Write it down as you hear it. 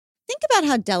think about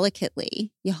how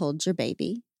delicately you hold your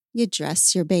baby, you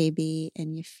dress your baby,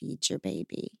 and you feed your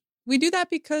baby. We do that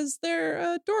because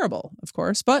they're adorable, of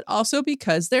course, but also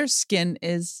because their skin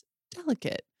is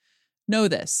delicate. Know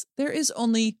this, there is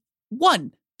only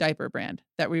one diaper brand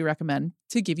that we recommend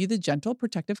to give you the gentle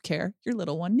protective care your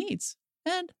little one needs.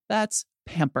 And that's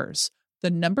Pampers,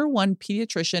 the #1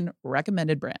 pediatrician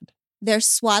recommended brand. Their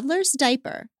Swaddler's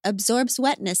diaper absorbs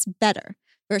wetness better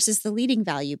versus the leading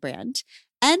value brand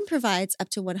and provides up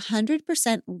to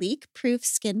 100% leak-proof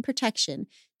skin protection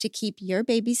to keep your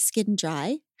baby's skin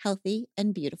dry, healthy,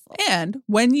 and beautiful. And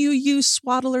when you use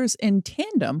Swaddlers in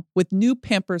tandem with new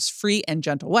Pampers Free and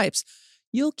Gentle wipes,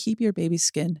 you'll keep your baby's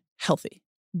skin healthy.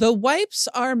 The wipes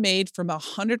are made from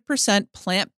 100%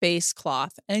 plant-based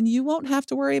cloth, and you won't have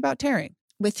to worry about tearing.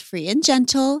 With Free and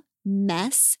Gentle,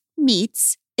 mess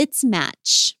meets its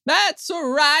match. That's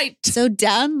right. So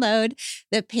download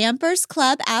the Pampers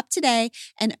Club app today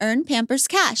and earn Pampers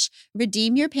Cash.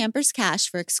 Redeem your Pampers Cash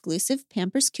for exclusive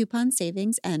Pampers coupon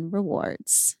savings and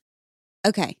rewards.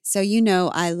 Okay, so you know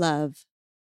I love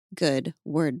good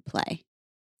wordplay.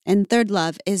 And Third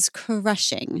Love is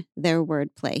crushing their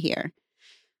wordplay here.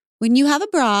 When you have a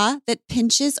bra that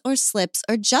pinches or slips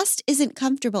or just isn't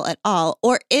comfortable at all,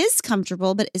 or is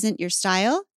comfortable but isn't your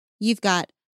style, you've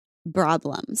got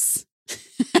Brablums.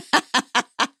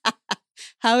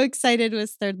 How excited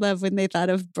was Third Love when they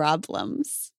thought of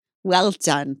Brablums? Well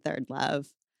done, Third Love.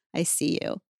 I see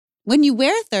you. When you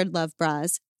wear Third Love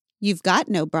bras, you've got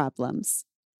no problems.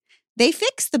 They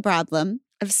fix the problem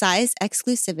of size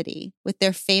exclusivity with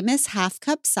their famous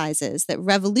half-cup sizes that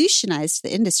revolutionized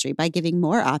the industry by giving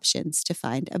more options to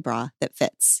find a bra that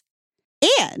fits.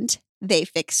 And they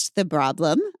fixed the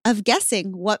problem of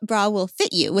guessing what bra will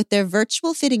fit you with their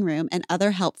virtual fitting room and other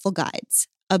helpful guides.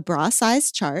 A bra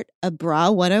size chart, a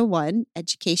Bra 101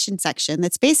 education section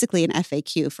that's basically an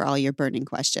FAQ for all your burning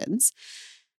questions,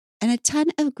 and a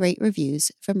ton of great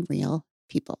reviews from real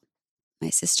people. My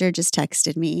sister just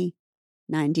texted me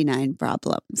 99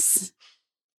 problems,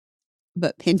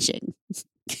 but pinching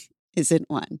isn't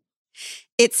one.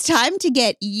 It's time to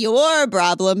get your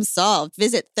problem solved.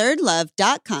 Visit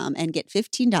thirdlove.com and get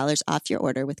 $15 off your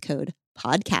order with code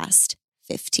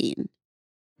podcast15.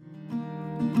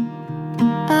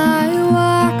 I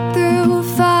walked through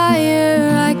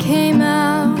fire, I came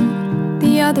out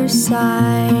the other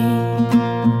side.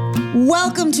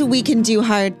 Welcome to We Can Do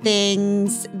Hard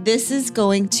Things. This is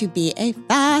going to be a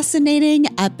fascinating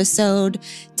episode.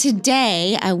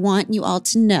 Today, I want you all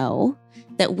to know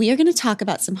that we are going to talk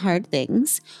about some hard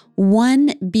things.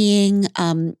 One being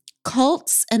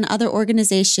cults and other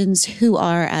organizations who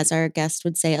are, as our guest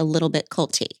would say, a little bit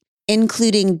culty,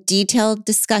 including detailed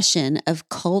discussion of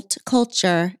cult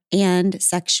culture and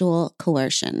sexual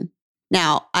coercion.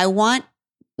 Now, I want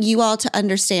you all to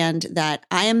understand that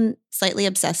I am slightly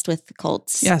obsessed with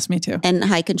cults. Yes, me too. And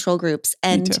high control groups.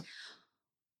 And me too.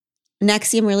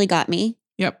 NXIVM really got me.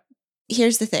 Yep.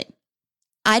 Here's the thing.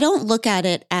 I don't look at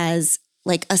it as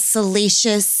like a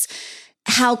salacious,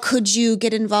 how could you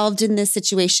get involved in this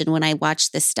situation when I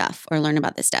watch this stuff or learn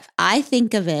about this stuff? I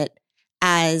think of it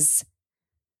as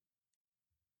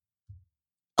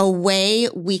a way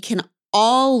we can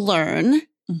all learn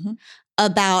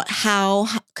about how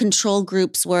control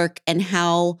groups work and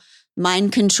how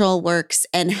mind control works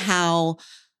and how,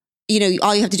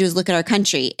 all you have to do is look at our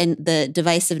country and the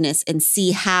divisiveness and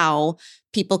see how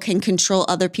people can control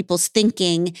other people's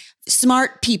thinking,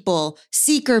 smart people,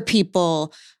 seeker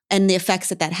people, and the effects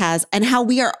that has, and how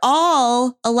we are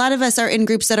all, a lot of us are in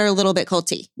groups that are a little bit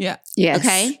culty. Yeah. Yes.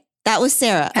 Okay. That was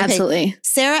Sarah. Absolutely. Okay.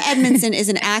 Sarah Edmondson is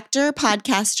an actor,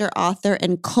 podcaster, author,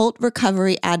 and cult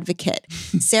recovery advocate.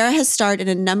 Sarah has starred in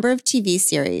a number of TV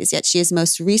series, yet she is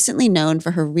most recently known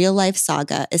for her real-life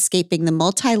saga, escaping the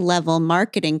multi-level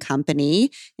marketing company,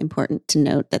 important to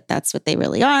note that that's what they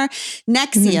really are,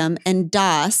 NXIVM, and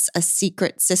DOS, a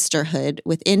secret sisterhood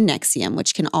within NXIVM,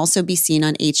 which can also be seen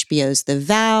on HBO's The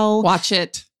Vow. Watch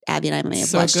it. Abby and I may have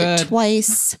So watched good. it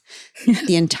twice,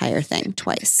 the entire thing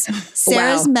twice.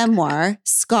 Sarah's memoir,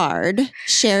 Scarred,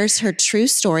 shares her true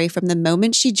story from the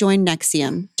moment she joined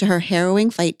NXIVM to her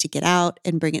harrowing fight to get out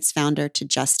and bring its founder to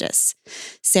justice.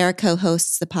 Sarah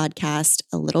co-hosts the podcast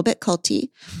A Little Bit Culty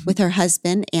with her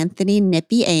husband, Anthony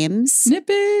Nippy Ames.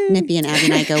 Nippy and Abby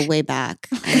and I go way back.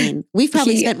 I mean, we've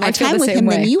probably spent more time with him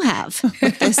than you have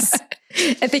with this.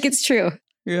 I think it's true.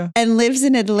 Yeah. And lives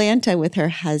in Atlanta with her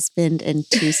husband and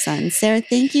 2 sons. Sarah,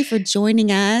 thank you for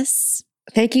joining us.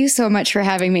 Thank you so much for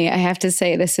having me. I have to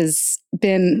say, this has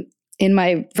been in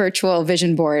my virtual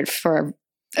vision board for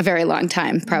a very long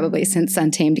time, probably since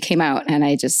Untamed came out. And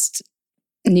I just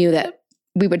knew that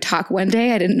we would talk one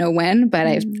day. I didn't know when, but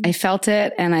I felt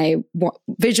it and I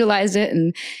visualized it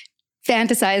and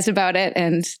fantasized about it.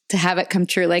 And to have it come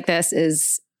true like this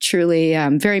is truly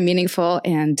very meaningful.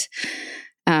 And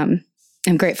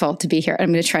I'm grateful to be here.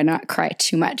 I'm going to try not cry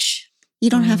too much. You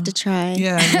don't have to try.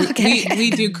 Yeah, Okay. we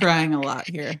do crying a lot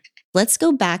here. Let's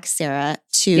go back, Sarah,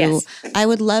 to Yes. I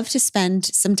would love to spend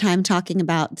some time talking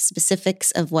about the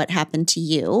specifics of what happened to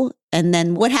you and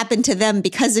then what happened to them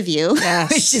because of you,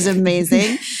 Yes. which is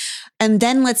amazing. And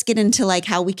then let's get into like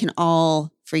how we can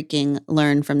all freaking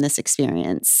learn from this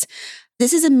experience.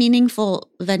 This is a meaningful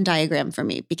Venn diagram for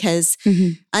me because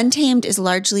Untamed is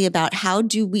largely about how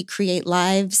do we create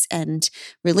lives and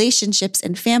relationships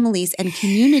and families and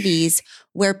communities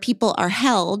where people are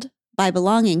held by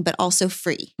belonging, but also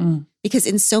free. Because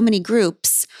in so many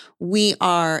groups, we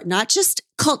are not just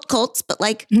cults, but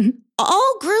like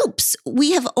all groups,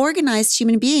 we have organized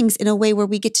human beings in a way where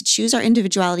we get to choose our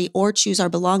individuality or choose our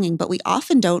belonging, but we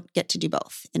often don't get to do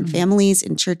both in families,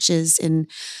 in churches, in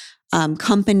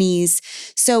companies.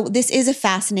 So this is a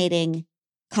fascinating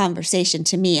conversation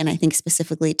to me, and I think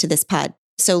specifically to this pod.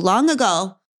 So long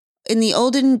ago, in the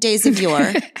olden days of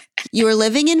yore, you were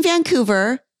living in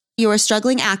Vancouver. You were a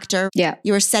struggling actor. Yeah.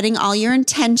 You were setting all your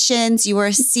intentions. You were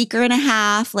a seeker and a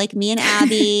half, like me and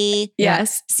Abby.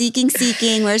 Yes. Seeking.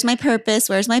 Where's my purpose?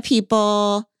 Where's my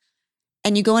people?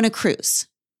 And you go on a cruise.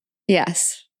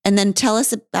 Yes. And then tell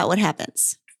us about what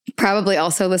happens. Probably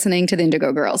also listening to the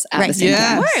Indigo Girls at the same Yes.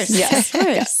 time. Of course. Yes. Of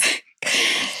course.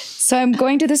 So I'm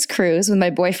going to this cruise with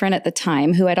my boyfriend at the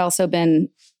time, who had also been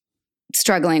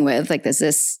struggling with, like, is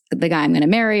this the guy I'm going to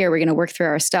marry? Or are we going to work through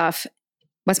our stuff?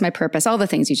 What's my purpose? All the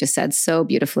things you just said so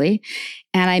beautifully.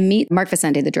 And I meet Mark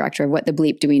Vicente, the director of What the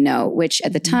Bleep Do We Know, which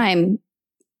at the time,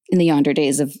 in the yonder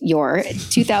days of yore,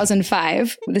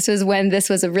 2005, this was when this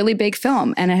was a really big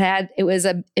film. And it was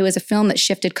a film that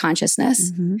shifted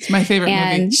consciousness. It's my favorite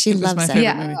And movie. she It was loves my it. favorite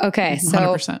Yeah. movie. Okay. So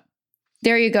 100%.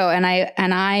 there you go. And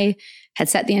I had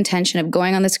set the intention of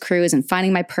going on this cruise and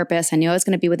finding my purpose. I knew I was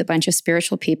going to be with a bunch of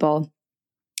spiritual people.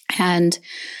 And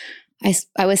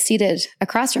I was seated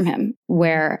across from him,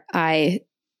 where I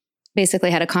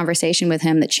basically had a conversation with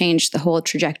him that changed the whole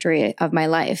trajectory of my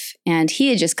life. And he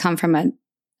had just come from an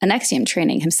NXIVM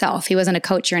training himself. He wasn't a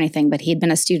coach or anything, but he'd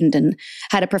been a student and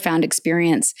had a profound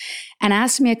experience, and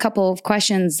asked me a couple of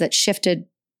questions that shifted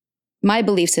my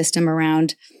belief system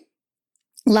around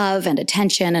love and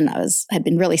attention. And I'd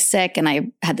been really sick, and I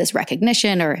had this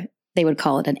recognition, or they would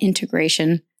call it an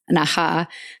integration, an aha,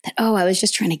 that, oh, I was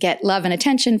just trying to get love and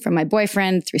attention from my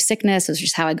boyfriend through sickness. It was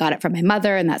just how I got it from my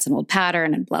mother. And that's an old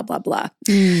pattern, and blah, blah, blah.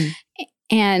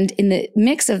 And in the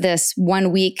mix of this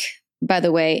 1 week, by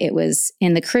the way, it was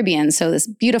in the Caribbean. So this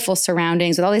beautiful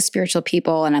surroundings with all these spiritual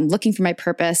people, and I'm looking for my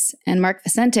purpose. And Mark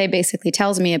Vicente basically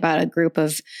tells me about a group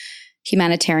of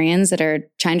humanitarians that are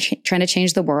trying to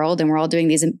change the world. And we're all doing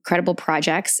these incredible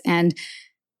projects. And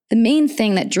the main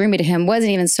thing that drew me to him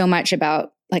wasn't even so much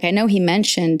about, like, I know he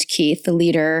mentioned Keith, the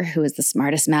leader, who is the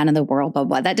smartest man in the world, blah,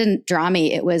 blah. That didn't draw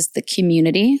me. It was the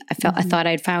community. I thought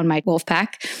I'd found my wolf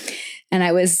pack, and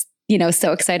I was,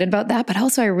 so excited about that. But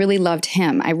also I really loved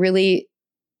him. I really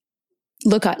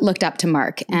looked up to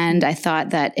Mark. And I thought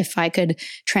that if I could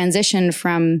transition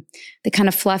from the kind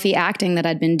of fluffy acting that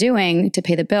I'd been doing to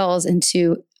pay the bills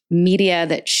into media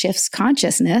that shifts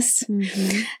consciousness,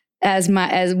 as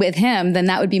with him, then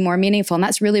that would be more meaningful. And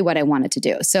that's really what I wanted to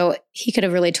do. So he could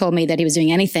have really told me that he was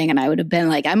doing anything, and I would have been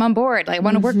like, I'm on board. Like, I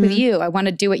want to work with you. I want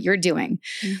to do what you're doing.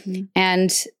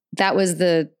 And that was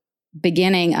the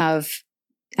beginning of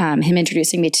him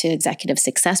introducing me to executive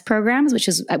success programs, which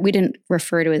is, we didn't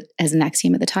refer to it as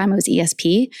NXIVM at the time. It was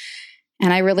ESP.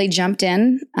 And I really jumped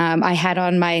in. I had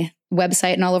on my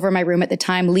website and all over my room at the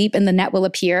time, Leap and the Net Will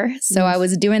Appear. So I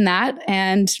was doing that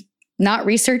and not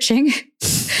researching,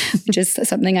 which is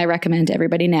something I recommend to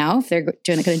everybody now. If they're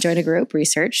going to join a group,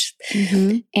 research.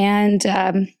 And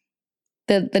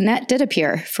the net did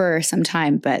appear for some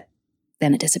time, but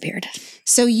then it disappeared.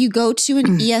 So you go to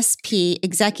an ESP,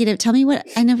 executive. Tell me what,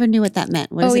 I never knew what that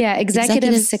meant. What is it?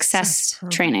 Executive success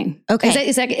training. Okay.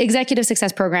 Executive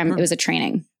success program. It was a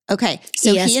training. Okay.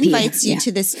 So he ESP, invites you yeah.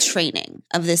 to this training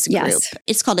of this group. Yes.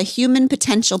 It's called a Human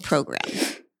Potential Program.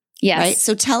 Yes. Right.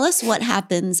 So tell us what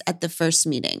happens at the first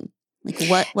meeting. Like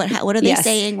what are they Yes.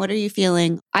 saying? What are you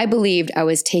feeling? I believed I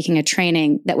was taking a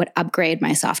training that would upgrade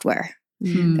my software,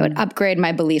 that would upgrade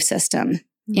my belief system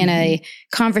in a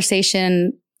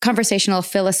conversational,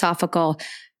 philosophical.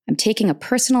 I'm taking a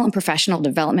personal and professional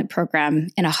development program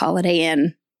in a Holiday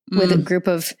Inn with a group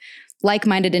of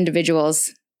like-minded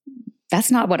individuals.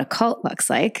 That's not what a cult looks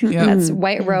like. Yeah. That's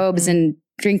white robes and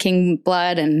drinking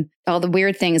blood and all the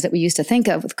weird things that we used to think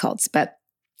of with cults. But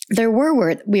there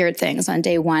were weird things on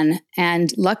day one.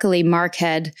 And luckily, Mark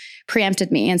had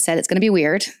preempted me and said, it's going to be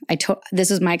weird. This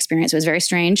was my experience. It was very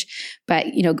strange, but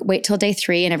wait till day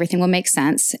 3 and everything will make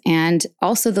sense. And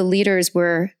also the leaders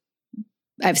were,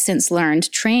 I've since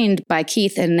learned, trained by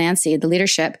Keith and Nancy, the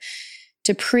leadership,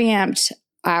 to preempt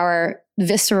our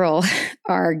visceral,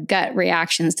 our gut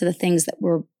reactions to the things that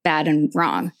were bad and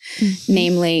wrong,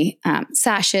 namely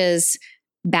sashes,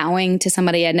 bowing to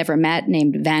somebody I'd never met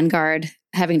named Vanguard,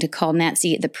 having to call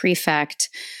Nancy the prefect.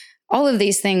 All of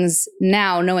these things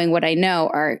now, knowing what I know,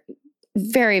 are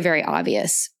very, very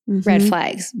obvious red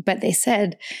flags. But they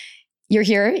said, you're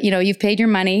here, you've paid your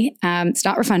money. It's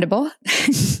not refundable.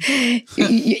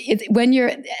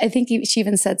 I think she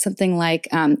even said something like,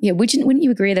 wouldn't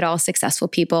you agree that all successful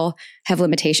people have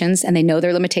limitations and they know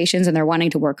their limitations and they're wanting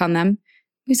to work on them?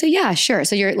 You say, yeah, sure.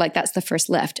 So you're like, that's the first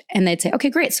lift. And they'd say, okay,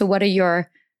 great. So what are your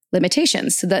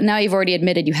limitations? So that now you've already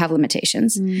admitted you have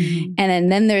limitations.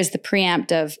 And then there's the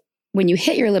preempt of when you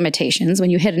hit your limitations, when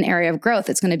you hit an area of growth,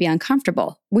 it's going to be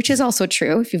uncomfortable, which is also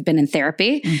true if you've been in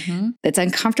therapy. It's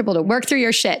uncomfortable to work through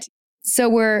your shit. So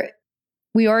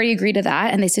we already agree to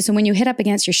that. And they say, so when you hit up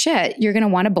against your shit, you're going to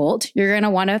want to bolt, you're going to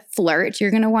want to flirt,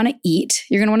 you're going to want to eat,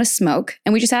 you're going to want to smoke.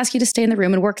 And we just ask you to stay in the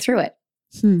room and work through it.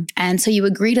 And so you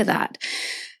agree to that.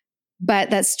 But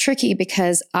that's tricky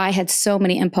because I had so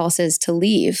many impulses to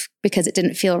leave because it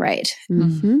didn't feel right.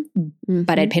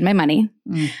 But I'd paid my money.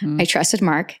 I trusted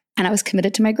Mark and I was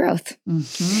committed to my growth.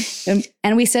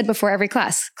 And we said before every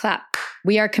class, clap,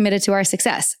 we are committed to our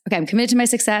success. Okay, I'm committed to my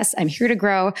success. I'm here to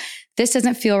grow. This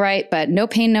doesn't feel right, but no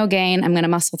pain, no gain. I'm going to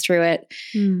muscle through it.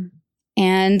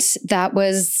 And that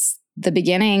was the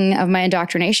beginning of my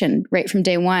indoctrination right from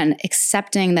day one,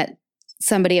 accepting that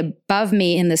somebody above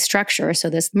me in the structure, so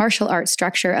this martial arts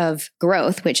structure of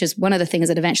growth, which is one of the things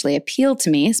that eventually appealed to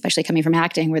me, especially coming from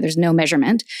acting where there's no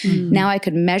measurement. Now I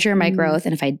could measure my growth.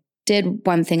 And if I did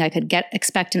one thing, I could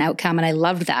expect an outcome. And I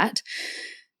loved that.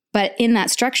 But in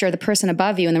that structure, the person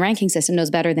above you in the ranking system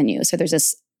knows better than you. So there's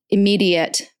this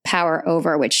immediate power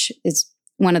over, which is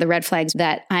one of the red flags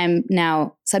that I'm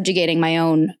now subjugating my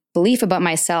own belief about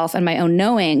myself and my own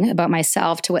knowing about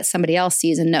myself to what somebody else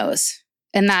sees and knows.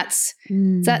 And that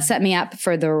set me up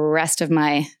for the rest of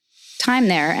my time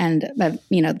there and,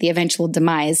 the eventual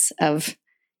demise of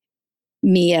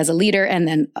me as a leader and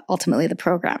then ultimately the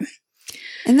program.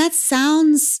 And that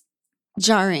sounds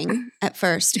jarring at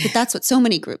first, but that's what so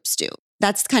many groups do.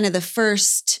 That's kind of the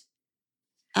first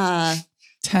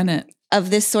tenet of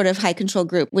this sort of high control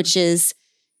group, which is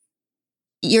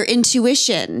your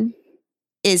intuition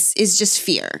is just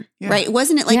fear, right?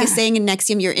 Wasn't it like a saying in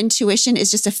NXIVM, your intuition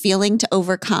is just a feeling to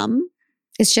overcome?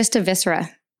 It's just a viscera.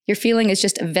 Your feeling is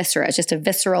just a viscera. It's just a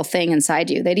visceral thing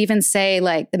inside you. They'd even say,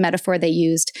 like, the metaphor they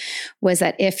used was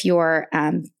that if your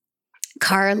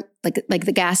car, like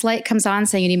the gas light comes on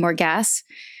saying you need more gas,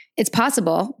 it's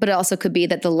possible, but it also could be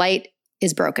that the light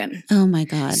is broken. Oh my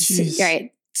God.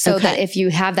 Right. So that if you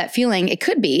have that feeling, it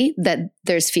could be that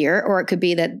there's fear, or it could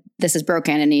be that this is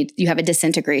broken and you have a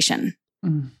disintegration.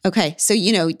 Okay. So,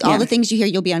 all the things you hear,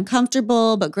 you'll be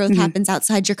uncomfortable, but growth happens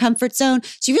outside your comfort zone.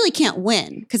 So you really can't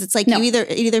win because it's like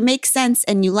it either makes sense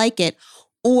and you like it,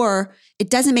 or it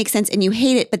doesn't make sense and you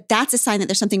hate it, but that's a sign that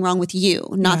there's something wrong with you,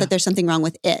 not that there's something wrong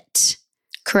with it.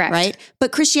 Correct. Right?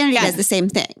 But Christianity does the same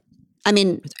thing. I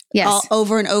mean,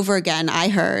 over and over again, I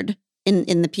heard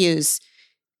in the pews,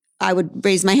 I would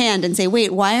raise my hand and say,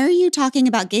 wait, why are you talking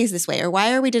about gays this way? Or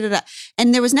why are we da-da-da?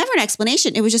 And there was never an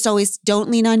explanation. It was just always, don't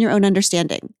lean on your own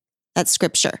understanding. That's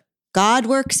scripture. God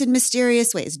works in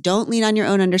mysterious ways. Don't lean on your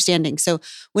own understanding. So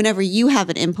whenever you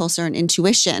have an impulse or an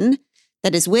intuition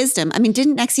that is wisdom, I mean,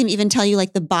 didn't NXIVM even tell you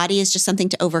like the body is just something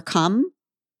to overcome?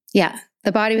 Yeah.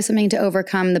 The body was something to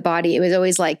overcome the body. It was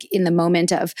always like in the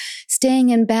moment of staying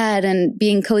in bed and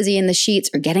being cozy in the sheets,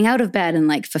 or getting out of bed and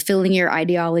like fulfilling your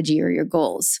ideology or your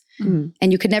goals. And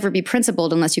you could never be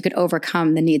principled unless you could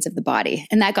overcome the needs of the body.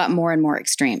 And that got more and more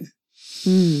extreme.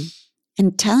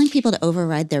 And telling people to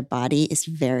override their body is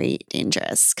very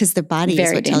dangerous because their body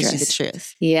is what tells you the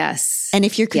truth. Yes. And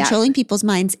if you're controlling people's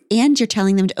minds and you're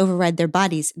telling them to override their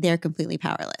bodies, they're completely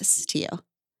powerless to you.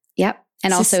 Yep.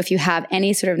 And also, if you have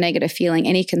any sort of negative feeling,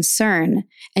 any concern,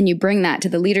 and you bring that to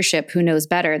the leadership who knows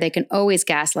better, they can always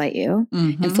gaslight you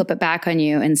and flip it back on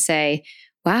you and say,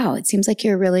 wow, it seems like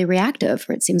you're really reactive,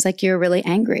 or it seems like you're really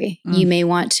angry. You may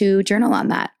want to journal on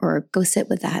that or go sit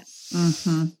with that.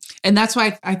 And that's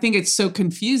why I think it's so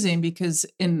confusing, because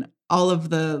in all of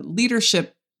the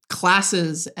leadership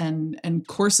classes and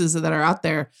courses that are out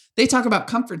there, they talk about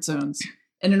comfort zones.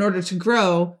 And in order to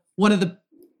grow, one of the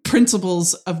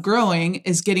principles of growing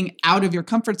is getting out of your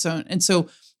comfort zone. And so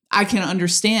I can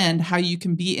understand how you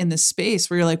can be in this space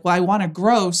where you're like, well, I want to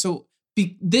grow. So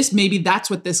maybe that's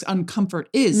what this uncomfort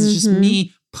is. It's just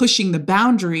me pushing the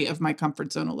boundary of my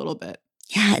comfort zone a little bit.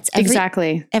 Yeah, it's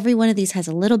Exactly. Every one of these has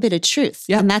a little bit of truth.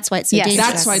 Yep. And that's why it's so dangerous.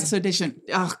 That's why it's so dangerous.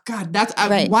 Oh God,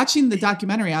 Right. watching the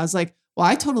documentary, I was like, well,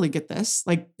 I totally get this.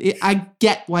 Like, I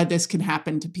get why this can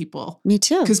happen to people. Me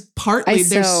too. Because partly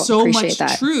there's so much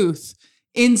truth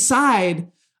inside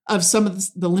of some of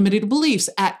the limited beliefs,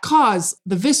 at cause,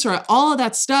 the viscera, all of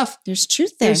that stuff. There's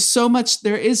truth there.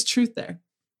 There is truth there.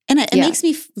 And it makes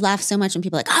me laugh so much when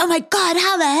people are like, oh my God,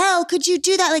 how the hell could you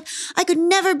do that? Like, I could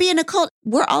never be in a cult.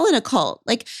 We're all in a cult.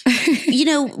 Like,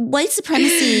 white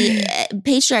supremacy,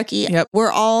 patriarchy,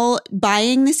 we're all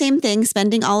buying the same thing,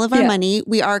 spending all of our money.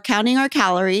 We are counting our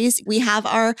calories. We have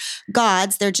our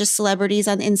gods. They're just celebrities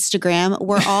on Instagram.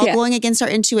 We're all going against our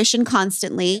intuition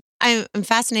constantly. I'm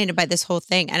fascinated by this whole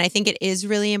thing. And I think it is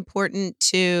really important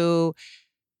to...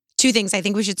 Two things. I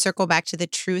think we should circle back to the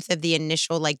truth of the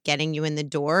initial, like, getting you in the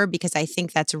door, because I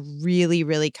think that's really,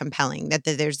 really compelling that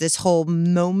there's this whole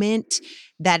moment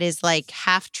that is like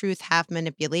half truth, half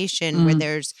manipulation, where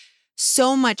there's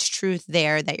so much truth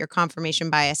there that your confirmation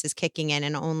bias is kicking in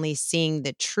and only seeing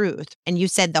the truth. And you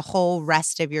said the whole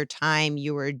rest of your time,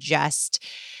 you were just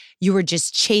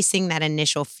chasing that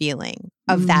initial feeling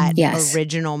of that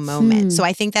original moment. So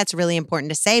I think that's really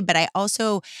important to say. But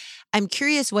I'm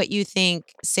curious what you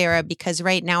think, Sarah, because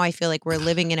right now I feel like we're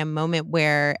living in a moment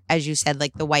where, as you said,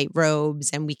 like the white robes,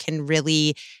 and we can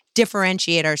really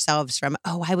differentiate ourselves from,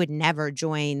 oh, I would never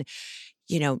join,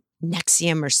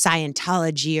 NXIVM or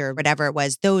Scientology or whatever it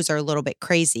was. Those are a little bit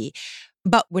crazy.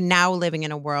 But we're now living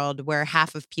in a world where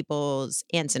half of people's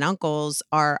aunts and uncles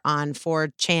are on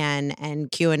 4chan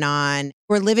and QAnon.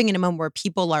 We're living in a moment where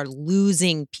people are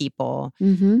losing people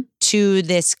to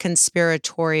this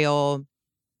conspiratorial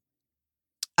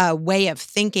way of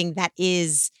thinking that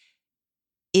is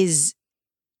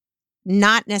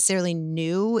not necessarily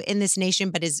new in this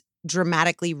nation, but is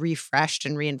dramatically refreshed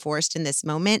and reinforced in this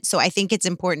moment. So I think it's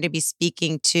important to be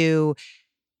speaking to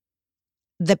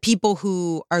the people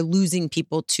who are losing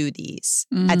people to these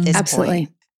at this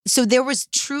point. So there was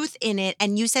truth in it.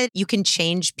 And you said you can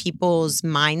change people's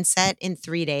mindset in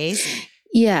 3 days.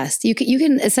 Yes, you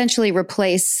can essentially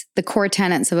replace the core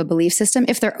tenets of a belief system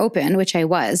if they're open, which I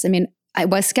was. I mean, I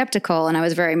was skeptical, and I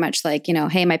was very much like,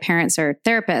 hey, my parents are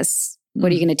therapists. What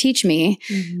are you going to teach me?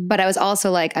 But I was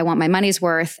also like, I want my money's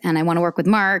worth, and I want to work with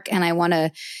Mark, and I want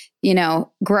to,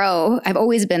 grow. I've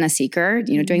always been a seeker,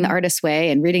 doing the artist's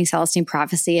way and reading Celestine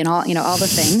Prophecy and all the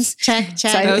things. Check. So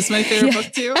that was my favorite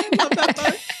book too. I love that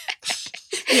book.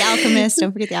 The Alchemist.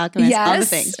 Don't forget The Alchemist. Yes. All the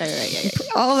things.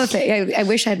 Right. All the things. I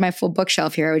wish I had my full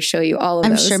bookshelf here. I would show you all of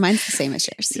those. I'm sure mine's the same as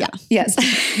yours. Yeah. Yes.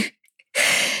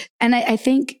 And I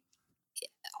think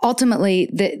ultimately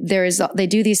they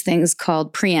do these things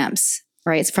called preempts,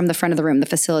 right? It's from the front of the room. The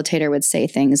facilitator would say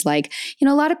things like,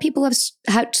 a lot of people have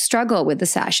struggle with the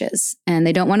sashes, and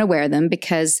they don't want to wear them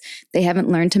because they haven't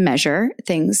learned to measure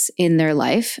things in their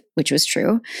life, which was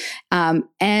true.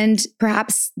 And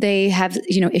perhaps they have,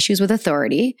 issues with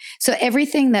authority. So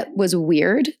everything that was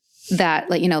weird, that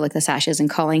like the sashes and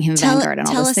calling him Vanguard and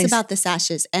all those things. Tell us about the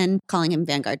sashes and calling him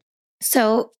Vanguard.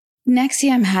 So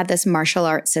NXIVM had this martial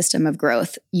arts system of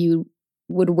growth. You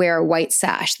would wear a white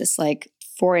sash, this like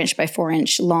 4-inch by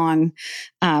 4-inch long,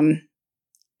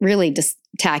 really just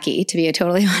tacky, to be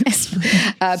totally honest,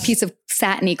 piece of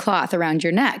satiny cloth around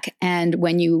your neck. And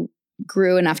when you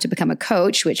grew enough to become a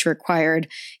coach, which required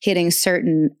hitting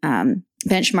certain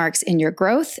benchmarks in your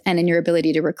growth and in your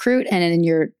ability to recruit and in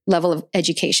your level of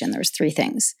education, there was 3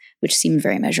 things which seemed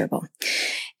very measurable.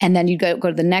 And then you'd go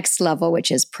to the next level,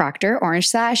 which is proctor, orange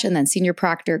sash, and then senior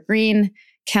proctor, green,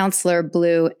 counselor,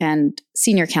 blue, and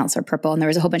senior counselor, purple. And there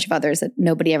was a whole bunch of others that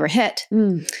nobody ever hit.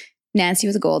 Nancy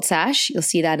was a gold sash. You'll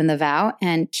see that in the vow.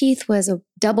 And Keith was a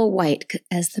double white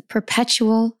as the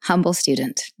perpetual humble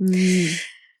student.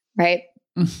 Right?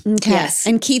 Okay. Yes.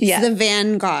 And Keith's the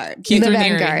Vanguard. Keith the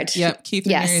Raniere. Vanguard. Yep. Keith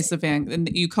Raniere is the Vanguard. And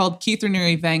you called Keith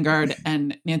Raniere Vanguard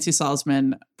and Nancy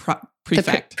Salzman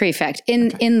prefect. Prefect.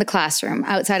 In the classroom.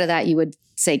 Outside of that, you would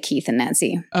say Keith and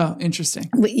Nancy. Oh, interesting.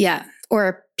 Yeah.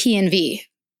 Or P and V,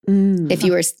 if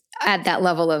you were at that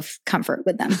level of comfort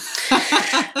with them.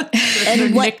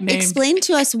 And explain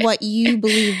to us what you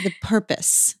believe the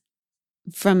purpose,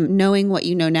 from knowing what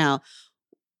you know now.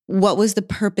 What was the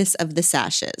purpose of the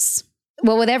sashes?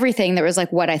 Well, with everything, there was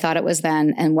like what I thought it was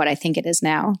then and what I think it is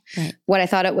now. Right. What I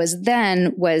thought it was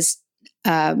then was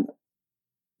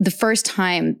the first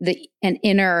time an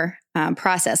inner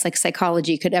process like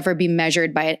psychology could ever be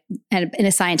measured in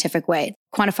a scientific way,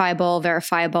 quantifiable,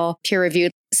 verifiable, peer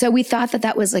reviewed. So we thought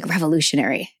that was like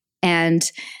revolutionary.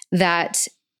 and that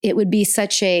it would be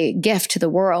such a gift to the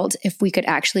world if we could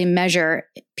actually measure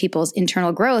people's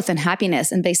internal growth and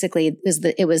happiness. And basically,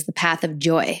 it was the path of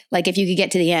joy. Like if you could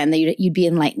get to the end, you'd be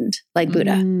enlightened, like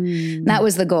Buddha. And that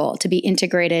was the goal, to be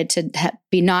integrated, to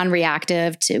be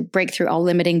non-reactive, to break through all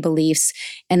limiting beliefs,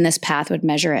 and this path would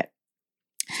measure it.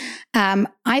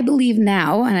 I believe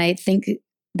now, and I think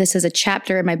this is a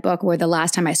chapter in my book where the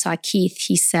last time I saw Keith,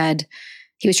 he said,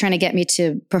 he was trying to get me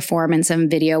to perform in some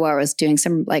video where I was doing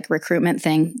some like recruitment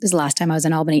thing. This is the last time I was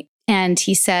in Albany. And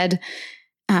he said,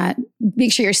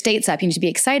 make sure your state's up. You need to be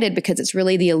excited because it's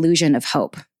really the illusion of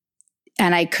hope.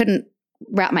 And I couldn't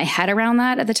wrap my head around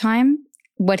that at the time,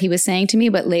 what he was saying to me.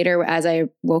 But later, as I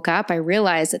woke up, I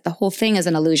realized that the whole thing is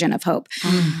an illusion of hope.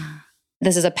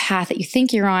 This is a path that you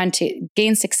think you're on to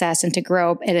gain success and to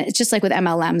grow. And it's just like with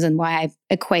MLMs and why I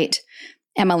equate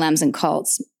MLMs and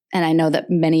cults. And I know that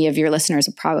many of your listeners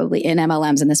are probably in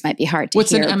MLMs, and this might be hard to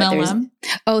hear. What's an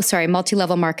MLM?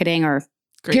 Multi-level marketing or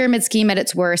pyramid scheme at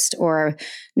its worst, or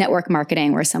network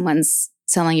marketing where someone's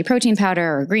selling you protein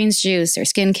powder or greens juice or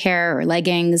skincare or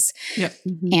leggings. Yep.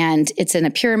 And it's in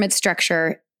a pyramid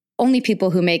structure. Only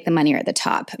people who make the money are at the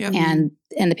top, Yep. and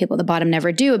the people at the bottom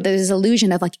never do. There's this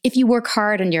illusion of like, if you work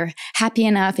hard and you're happy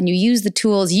enough and you use the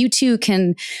tools, you too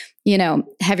can,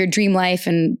 have your dream life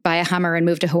and buy a Hummer and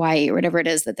move to Hawaii or whatever it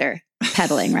is that they're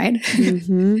peddling, right?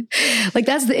 Like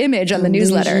that's the image on the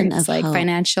newsletter. It's like hope.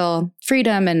 Financial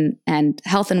freedom and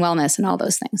health and wellness and all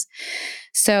those things.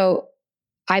 So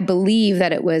I believe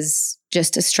that it was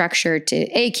just a structure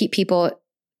to keep people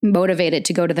motivated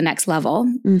to go to the next level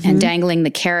and dangling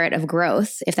the carrot of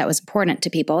growth, if that was important to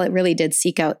people. It really did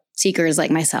seek out seekers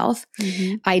like myself,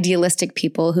 idealistic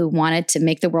people who wanted to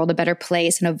make the world a better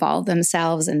place and evolve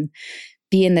themselves and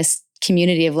be in this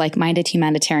community of like-minded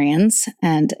humanitarians.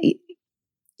 And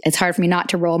it's hard for me not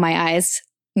to roll my eyes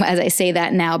as I say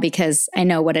that now, because I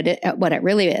know what it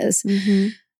really is.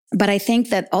 But I think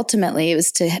that ultimately it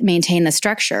was to maintain the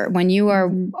structure. When you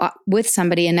are with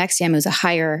somebody in NXIVM who's a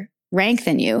higher rank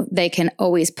than you, they can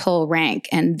always pull rank,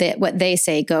 and what they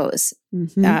say goes.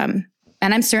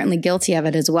 And I'm certainly guilty of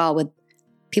it as well with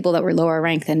people that were lower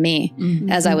rank than me,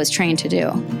 as I was trained to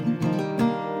do.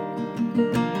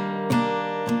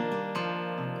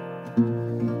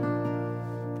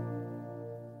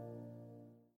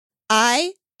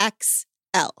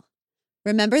 IXL.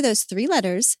 Remember those 3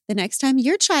 letters the next time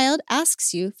your child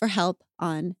asks you for help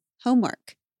on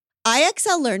homework.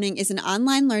 IXL Learning is an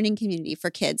online learning community for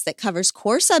kids that covers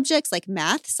core subjects like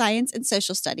math, science, and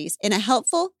social studies in a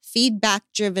helpful,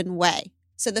 feedback-driven way.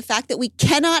 So the fact that we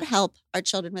cannot help our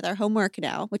children with our homework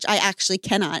now, which I actually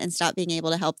cannot and stopped being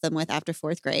able to help them with after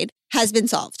 4th grade, has been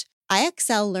solved.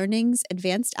 IXL Learning's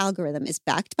advanced algorithm is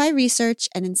backed by research,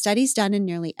 and in studies done in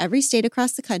nearly every state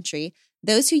across the country,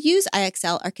 those who use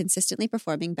IXL are consistently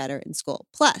performing better in school.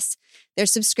 Plus, their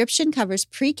subscription covers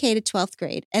pre-K to 12th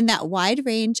grade, and that wide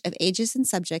range of ages and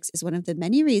subjects is one of the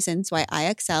many reasons why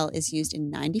IXL is used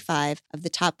in 95 of the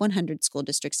top 100 school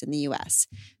districts in the U.S.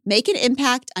 Make an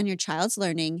impact on your child's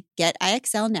learning. Get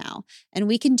IXL now. And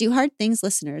We Can Do Hard Things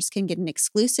listeners can get an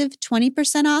exclusive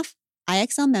 20% off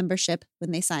IXL membership when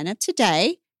they sign up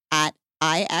today at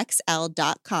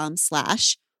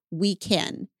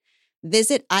IXL.com/wecan.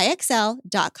 Visit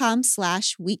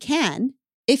IXL.com/wecan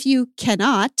if you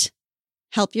cannot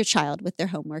help your child with their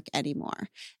homework anymore.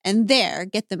 And there,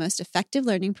 get the most effective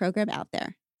learning program out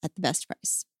there at the best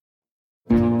price.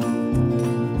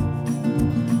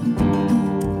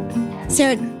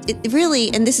 Sarah, it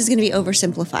really, and this is going to be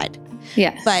oversimplified.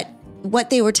 Yeah. But what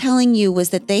they were telling you was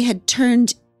that they had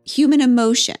turned human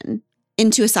emotion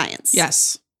into a science.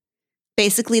 Yes.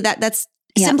 Basically, that's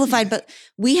simplified, but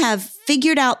we have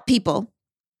figured out people.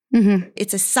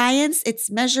 It's a science,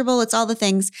 it's measurable, it's all the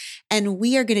things. And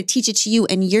we are going to teach it to you,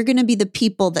 and you're going to be the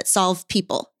people that solve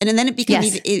people. And then it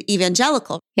becomes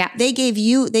evangelical. Yeah. They gave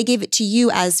it to you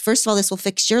as, first of all, this will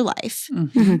fix your life.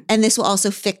 And this will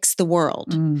also fix the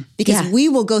world. Because we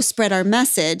will go spread our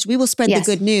message. We will spread the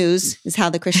good news, is how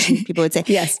the Christian people would say.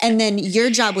 Yes. And then your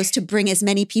job was to bring as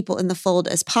many people in the fold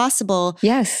as possible.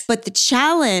 Yes. But the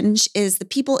challenge is the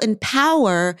people in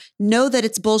power know that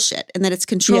it's bullshit and that it's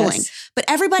controlling. But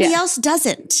everybody else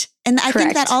doesn't. And I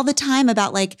think that all the time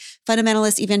about like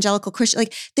fundamentalist evangelical Christian,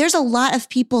 like there's a lot of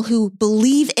people who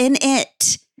believe in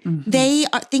it. They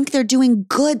think they're doing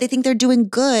good. They think they're doing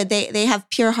good. They have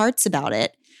pure hearts about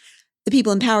it. The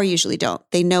people in power usually don't.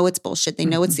 They know it's bullshit. They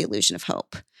know it's the illusion of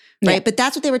hope. Right. Yeah. But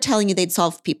that's what they were telling you, they'd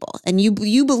solve people. And you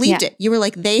believed it. You were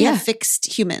like, they have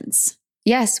fixed humans.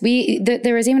 Yes.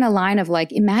 There was even a line of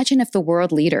like, imagine if the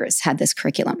world leaders had this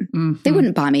curriculum. They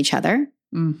wouldn't bomb each other.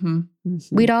 Mm-hmm.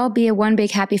 We'd all be a one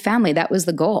big happy family. That was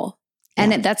the goal.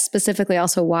 And that's specifically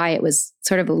also why it was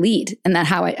sort of elite, and that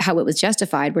how it was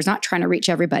justified. We're not trying to reach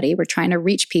everybody. We're trying to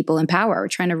reach people in power. We're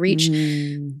trying to reach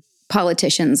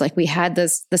politicians. Like we had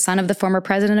the son of the former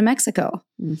president of Mexico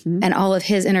and all of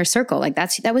his inner circle. Like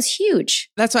that was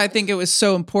huge. That's why I think it was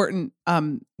so important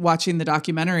watching the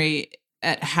documentary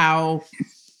at how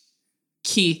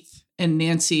Keith and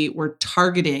Nancy were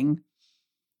targeting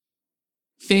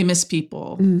famous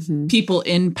people, people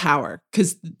in power.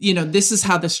 Because, you know, this is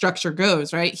how the structure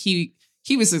goes, right? He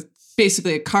was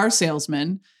basically a car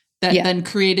salesman that then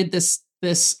created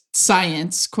this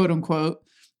science, quote unquote.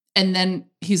 And then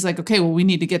he's like, okay, well, we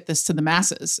need to get this to the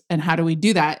masses. And how do we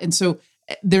do that? And so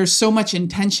there's so much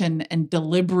intention and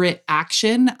deliberate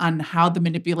action on how the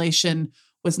manipulation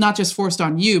was not just forced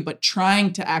on you, but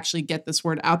trying to actually get this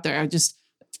word out there.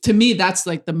 To me, that's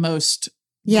like the most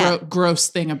gross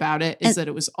thing about it is that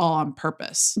it was all on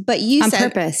purpose. But you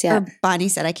said, purpose, or Bonnie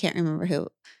said, I can't remember who,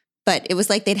 but it was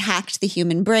like they'd hacked the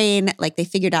human brain. Like they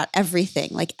figured out everything.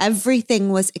 Like everything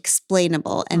was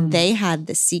explainable, and they had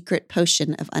the secret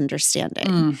potion of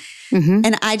understanding.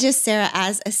 And I just, Sarah,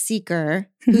 as a seeker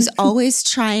who's always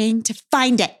trying to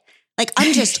find it. Like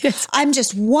I'm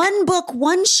just one book,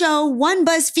 one show, one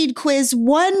BuzzFeed quiz,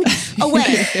 one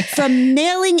away from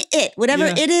nailing it, whatever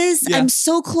it is. I'm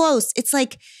so close. It's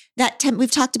like that.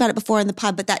 We've talked about it before in the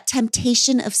pod, but that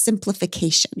temptation of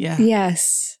simplification. Yeah.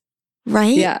 Yes.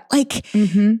 Right. Yeah. Like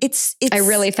it's. I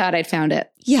really thought I'd found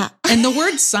it. Yeah. And the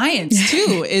word science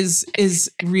too is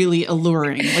really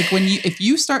alluring. Like if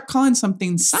you start calling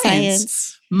something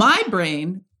science, my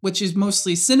brain, which is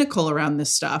mostly cynical around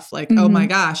this stuff, like, oh my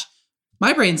gosh.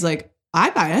 My brain's like,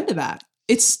 I buy into that.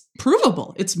 It's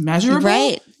provable. It's measurable.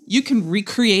 Right. You can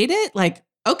recreate it. Like,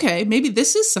 okay, maybe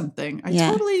this is something. I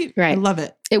love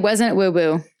it. It wasn't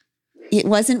woo-woo. It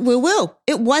wasn't woo-woo.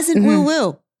 It wasn't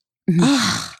woo-woo.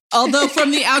 Although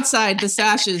from the outside, the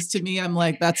sashes, to me, I'm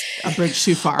like, that's a bridge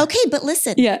too far. Okay, but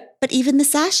listen. Yeah. But even the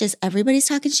sashes, everybody's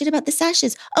talking shit about the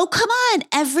sashes. Oh, come on.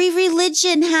 Every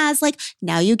religion has like,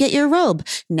 now you get your robe.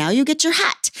 Now you get your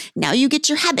hat. Now you get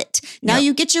your habit. Now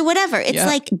you get your whatever. It's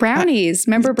like brownies.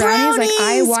 Remember brownies? Like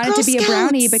I wanted Girl to be a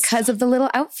brownie Scouts. because of the little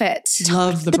outfit.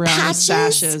 Love the brown patches.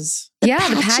 sashes. The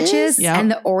patches Yep. and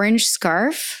the orange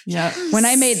scarf. Yeah. When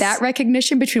I made that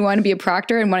recognition between wanting to be a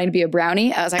proctor and wanting to be a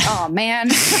brownie, I was like, oh man,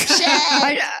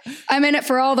 I'm in it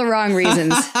for all the wrong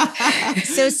reasons.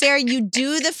 So Sarah, you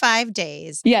do the 5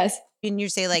 days. Yes. And you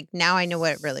say like, now I know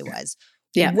what it really was.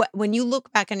 Yeah. When you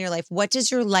look back on your life, what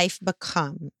does your life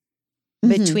become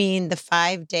between the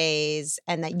 5 days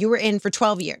and that you were in for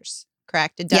 12 years,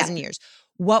 correct? A dozen years.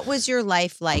 What was your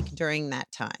life like during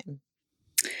that time?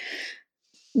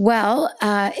 Well,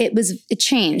 it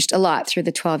changed a lot through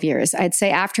the 12 years. I'd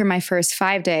say after my first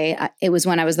 5 day, it was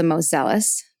when I was the most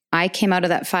zealous. I came out of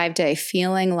that 5 day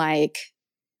feeling like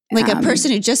a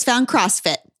person who just found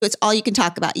CrossFit. It's all you can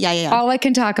talk about. Yeah. All I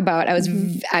can talk about.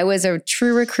 I was a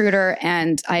true recruiter,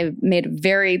 and I made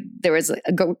there was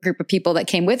a group of people that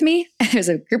came with me. There's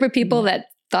a group of people that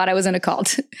thought I was in a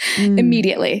cult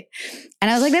immediately.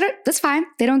 And I was like, that's fine.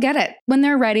 They don't get it. When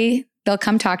they're ready, they'll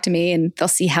come talk to me and they'll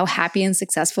see how happy and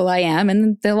successful I am,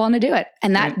 and they'll want to do it.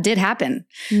 And that did happen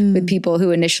with people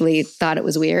who initially thought it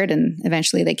was weird, and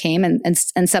eventually they came,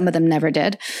 and some of them never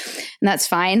did. And that's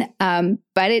fine.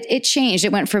 But it changed.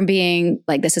 It went from being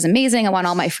like, this is amazing. I want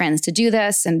all my friends to do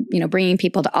this, and, bringing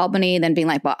people to Albany, then being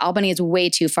like, well, Albany is way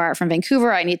too far from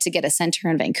Vancouver. I need to get a center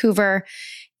in Vancouver.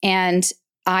 And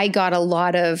I got a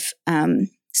lot of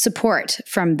support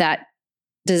from that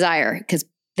desire, because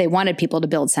they wanted people to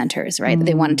build centers, right?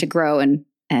 They wanted to grow and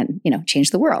change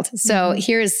the world. So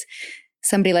here's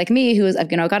somebody like me who is,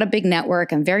 got a big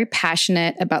network. I'm very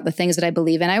passionate about the things that I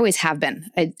believe in. I always have been.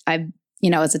 I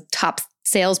as a top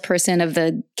salesperson of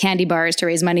the candy bars to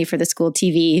raise money for the school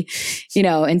TV,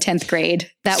 in 10th grade.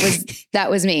 That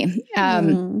was me.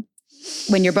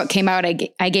 When your book came out,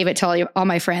 I gave it to all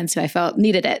my friends who I felt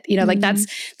needed it. Like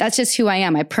that's just who I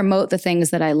am. I promote the things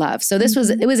that I love. So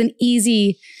it was an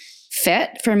easy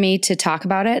fit for me to talk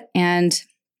about it. And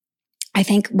I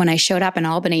think when I showed up in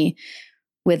Albany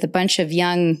with a bunch of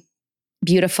young,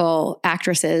 beautiful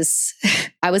actresses,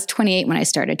 I was 28 when I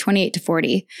started, 28 to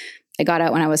 40. I got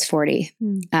out when I was 40.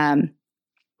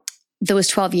 Those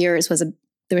 12 years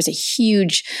there was a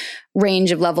huge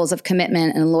range of levels of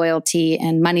commitment and loyalty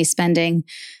and money spending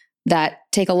that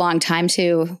take a long time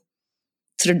to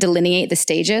sort of delineate the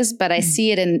stages, but I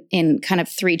see it in kind of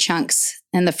 3 chunks.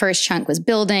 And the first chunk was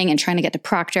building and trying to get to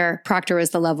Proctor. Proctor was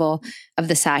the level of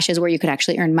the sashes where you could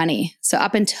actually earn money. So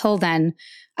up until then,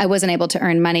 I wasn't able to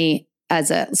earn money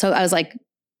so I was like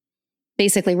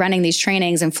basically running these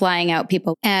trainings and flying out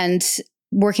people and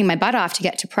working my butt off to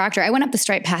get to Proctor. I went up the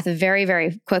Stripe path very,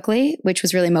 very quickly, which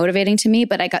was really motivating to me,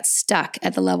 but I got stuck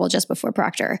at the level just before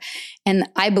Proctor. And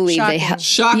I believe they helped.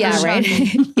 Shocking. Yeah, right.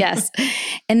 Yes.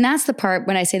 And that's the part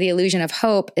when I say the illusion of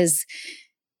hope is,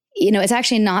 it's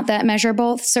actually not that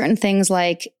measurable. Certain things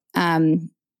like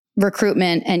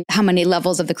recruitment and how many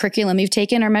levels of the curriculum you've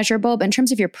taken are measurable. But in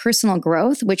terms of your personal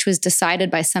growth, which was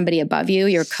decided by somebody above you,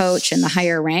 your coach and the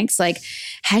higher ranks, like,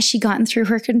 has she gotten through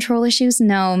her control issues?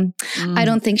 No, I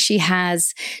don't think she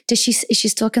has. Is she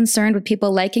still concerned with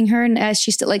people liking her? And as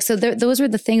she's still those were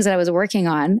the things that I was working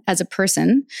on as a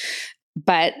person,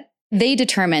 but they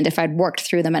determined if I'd worked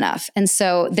through them enough. And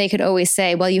so they could always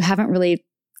say, well, you haven't really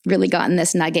gotten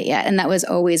this nugget yet. And that was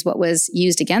always what was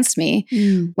used against me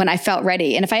when I felt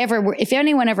ready. And if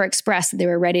anyone ever expressed that they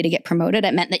were ready to get promoted,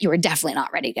 it meant that you were definitely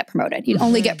not ready to get promoted. You'd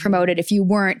only get promoted if you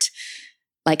weren't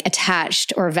like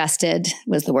attached or vested,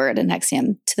 was the word in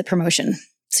NXIVM, to the promotion.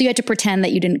 So you had to pretend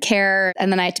that you didn't care.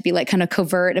 And then I had to be like kind of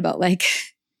covert about like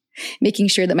making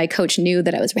sure that my coach knew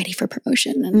that I was ready for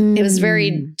promotion. And it was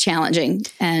very challenging.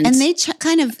 And they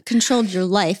kind of controlled your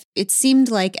life. It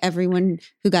seemed like everyone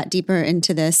who got deeper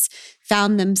into this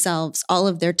found themselves, all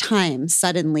of their time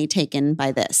suddenly taken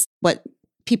by this. What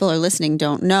people are listening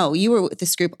don't know. You were with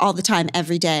this group all the time,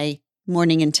 every day,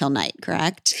 morning until night,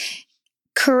 correct?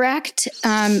 Correct.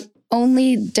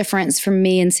 Only difference for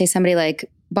me and say somebody like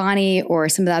Bonnie or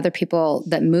some of the other people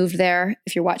that moved there,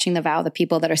 if you're watching The Vow, the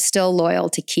people that are still loyal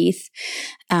to Keith,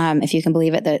 if you can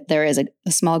believe it, that there is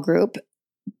a small group,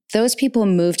 those people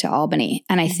moved to Albany.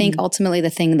 And I think ultimately the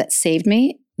thing that saved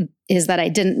me is that I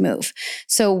didn't move.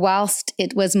 So whilst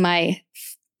it was my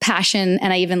passion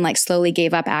and I even like slowly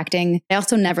gave up acting, I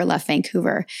also never left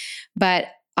Vancouver. But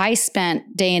I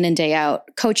spent day in and day out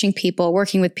coaching people,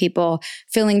 working with people,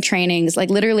 filling trainings. Like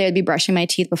literally I'd be brushing my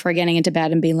teeth before getting into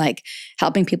bed and being like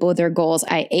helping people with their goals.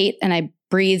 I ate and I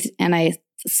breathed and I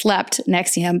slept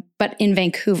NXIVM, but in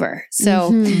Vancouver.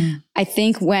 So I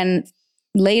think when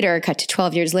later, cut to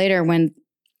 12 years later, when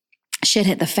shit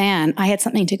hit the fan, I had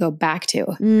something to go back to.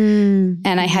 And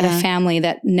I had a family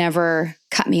that never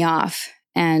cut me off.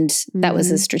 And that was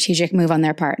a strategic move on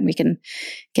their part. And we can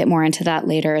get more into that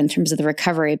later in terms of the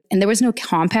recovery. And there was no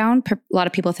compound. A lot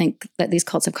of people think that these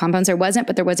cults have compounds. There wasn't,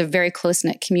 but there was a very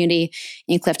close-knit community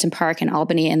in Clifton Park and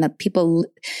Albany. And the people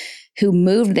who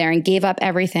moved there and gave up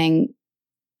everything,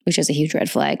 which is a huge red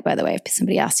flag, by the way, if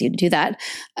somebody asks you to do that,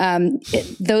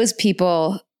 those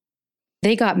people,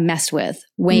 they got messed with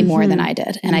way more than I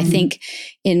did. And I think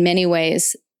in many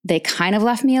ways, they kind of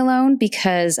left me alone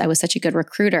because I was such a good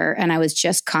recruiter and I was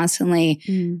just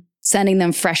constantly sending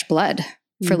them fresh blood,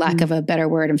 for lack of a better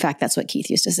word. In fact, that's what Keith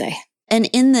used to say. And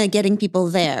in the getting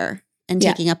people there and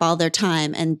taking up all their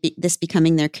time and this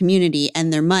becoming their community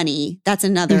and their money, that's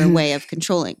another way of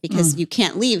controlling because you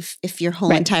can't leave if your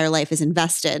whole entire life is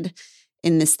invested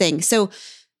in this thing. So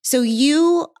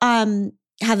you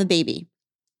have a baby.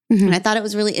 And I thought it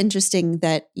was really interesting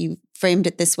that you framed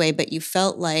it this way, but you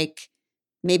felt like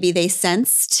maybe they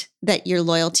sensed that your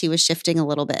loyalty was shifting a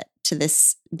little bit to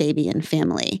this baby and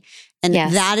family. And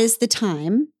that is the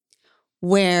time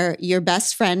where your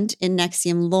best friend in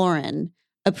NXIVM, Lauren,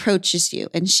 approaches you.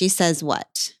 And she says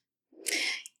what?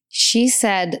 She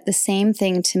said the same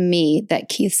thing to me that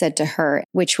Keith said to her,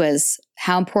 which was,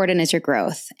 how important is your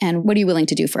growth? And what are you willing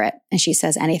to do for it? And she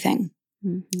says, anything.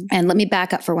 And let me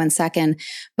back up for 1 second.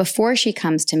 Before she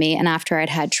comes to me and after I'd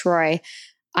had Troy,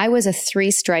 I was a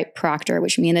 3-stripe proctor,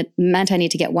 which meant I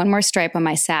need to get 1 more stripe on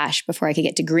my sash before I could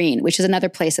get to green, which is another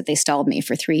place that they stalled me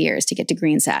for 3 years to get to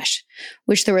green sash,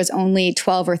 which there was only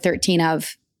 12 or 13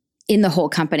 of in the whole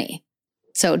company.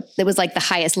 So it was like the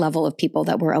highest level of people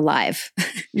that were alive.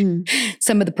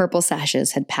 Some of the purple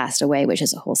sashes had passed away, which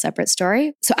is a whole separate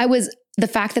story. So the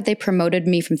fact that they promoted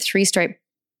me from 3-stripe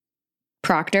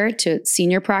proctor to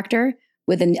senior proctor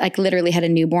literally had a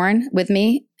newborn with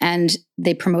me and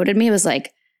they promoted me. It was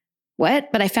like,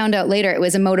 what? But I found out later it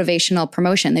was a motivational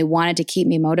promotion. They wanted to keep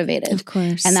me motivated. Of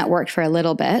course. And that worked for a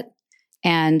little bit.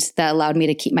 And that allowed me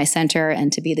to keep my center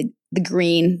and to be the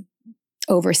green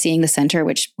overseeing the center,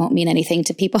 which won't mean anything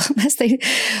to people unless they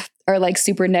are like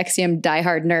super NXIVM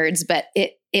diehard nerds. But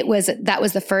that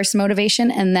was the first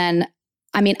motivation. And then,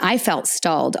 I felt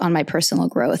stalled on my personal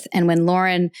growth. And when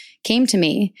Lauren came to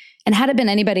me, and had it been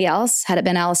anybody else, had it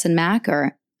been Allison Mack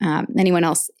or anyone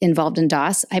else involved in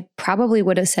DOS, I probably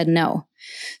would have said no.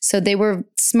 So they were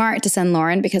smart to send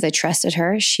Lauren because I trusted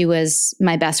her. She was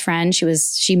my best friend.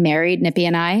 She married Nippy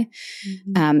and I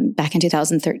back in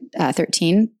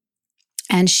 2013.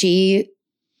 And she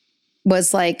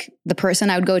was like the person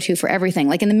I would go to for everything.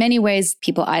 Like in the many ways,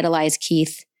 people idolize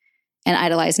Keith and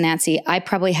idolize Nancy. I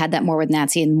probably had that more with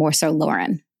Nancy and more so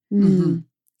Lauren. Mm.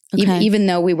 Okay. Even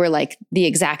though we were like the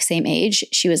exact same age,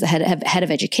 she was the head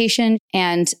of education,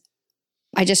 and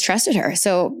I just trusted her.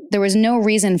 So there was no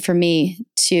reason for me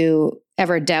to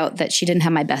ever doubt that she didn't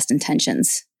have my best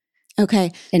intentions.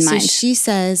 Okay. In mind. So she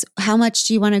says, how much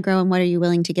do you want to grow and what are you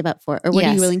willing to give up for? Or what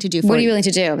are you willing to do for? What are you willing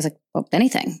to do? I was like, well,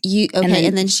 anything.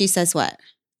 And then she says what?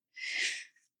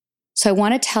 So I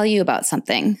want to tell you about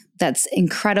something that's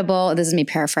incredible. This is me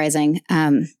paraphrasing.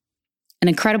 An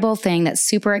incredible thing that's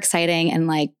super exciting and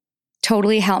like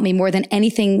totally helped me more than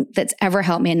anything that's ever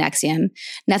helped me in NXIVM.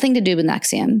 Nothing to do with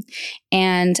NXIVM.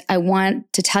 And I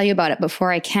want to tell you about it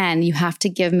before I can. You have to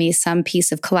give me some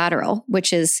piece of collateral,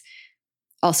 which is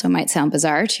also might sound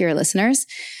bizarre to your listeners,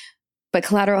 but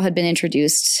collateral had been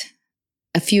introduced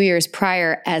a few years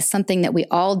prior as something that we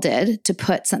all did to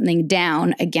put something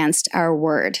down against our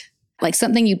word, like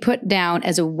something you put down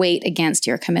as a weight against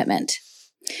your commitment.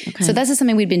 Okay. So this is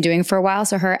something we'd been doing for a while.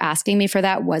 So her asking me for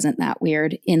that wasn't that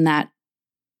weird in that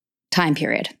time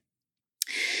period.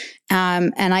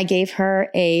 And I gave her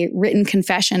a written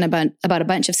confession about a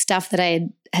bunch of stuff that I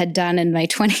had done in my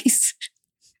 20s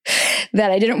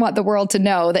that I didn't want the world to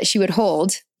know, that she would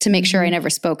hold to make sure I never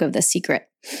spoke of the secret.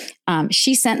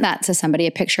 She sent that to somebody,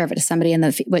 a picture of it to somebody,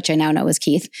 which I now know was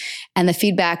Keith. And the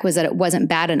feedback was that it wasn't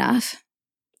bad enough.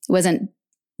 It wasn't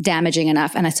damaging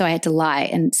enough. And so I had to lie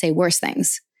and say worse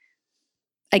things.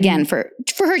 Again, for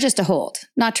her just to hold,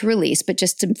 not to release, but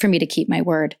just for me to keep my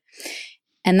word.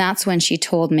 And that's when she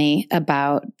told me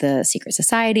about the secret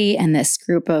society and this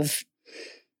group of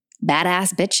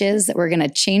badass bitches that were going to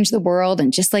change the world.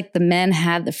 And just like the men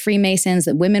had the Freemasons,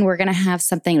 the women were going to have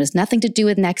something. It was nothing to do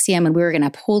with NXIVM. And we were going to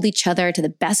uphold each other to the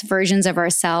best versions of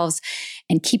ourselves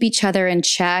and keep each other in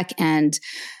check and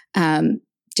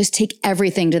just take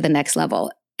everything to the next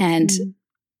level. And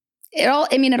it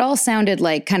all sounded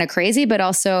like kind of crazy, but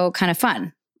also kind of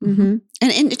fun. Mm-hmm.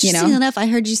 And interestingly enough, I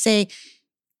heard you say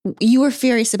you were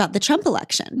furious about the Trump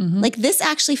election. Mm-hmm. Like this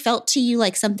actually felt to you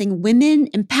like something women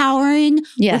empowering.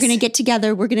 Yes. We're going to get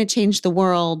together. We're going to change the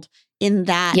world in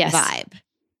that vibe.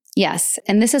 Yes.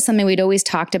 And this is something we'd always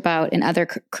talked about in other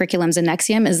curriculums in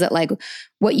NXIVM, is that like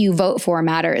what you vote for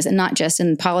matters, and not just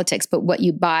in politics, but what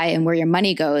you buy and where your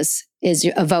money goes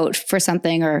is a vote for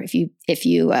something. Or if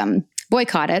you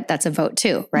boycott it, that's a vote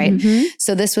too, right? Mm-hmm.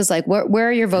 So this was like, where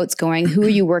are your votes going? Who are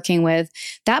you working with?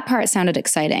 That part sounded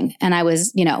exciting. And I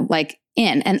was, like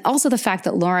in. And also the fact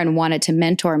that Lauren wanted to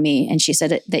mentor me, and she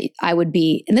said that I would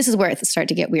be, and this is where it started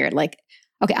to get weird. Like,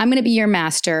 okay, I'm going to be your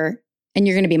master and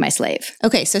you're going to be my slave.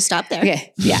 Okay, so stop there.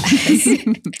 Okay, yeah.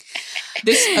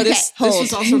 This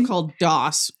was also called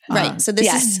DOS. Right. So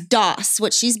this is DOS.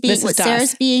 What DOS.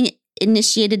 Sarah's being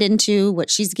initiated into, what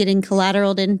she's getting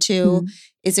collateraled into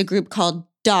is a group called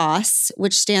DOS,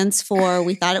 which stands for,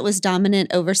 we thought it was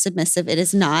dominant over submissive. It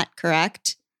is not,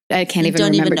 correct? I can't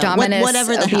even remember. Dominus,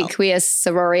 whatever the hell. Obliquus,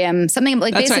 sororium, something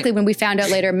like that's basically right. When we found out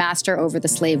later, master over the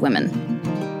slave women.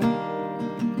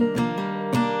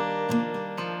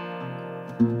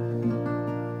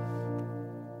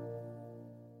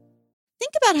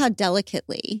 Think about how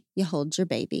delicately you hold your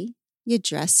baby, you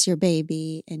dress your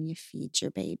baby, and you feed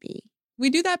your baby. We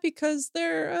do that because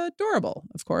they're adorable,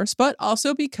 of course, but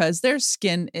also because their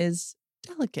skin is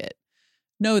delicate.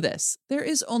 Know this, there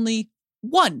is only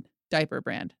one diaper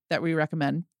brand that we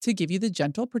recommend to give you the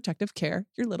gentle protective care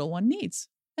your little one needs.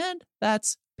 And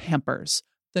that's Pampers,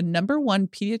 the #1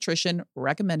 pediatrician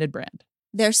recommended brand.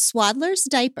 Their Swaddler's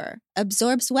diaper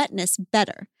absorbs wetness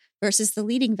better versus the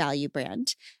leading value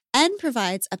brand and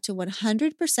provides up to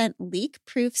 100%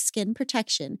 leak-proof skin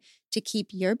protection to keep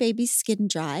your baby's skin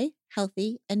dry,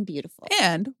 healthy, and beautiful.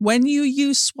 And when you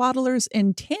use Swaddlers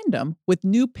in tandem with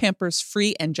new Pampers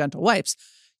Free and Gentle wipes,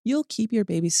 you'll keep your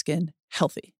baby's skin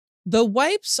healthy. The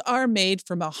wipes are made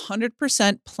from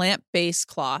 100% plant-based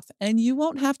cloth, and you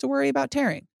won't have to worry about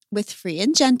tearing. With Free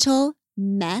and Gentle,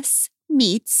 mess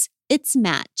meets its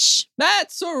match.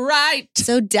 That's right.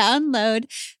 So download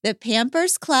the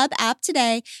Pampers Club app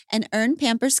today and earn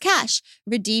Pampers Cash.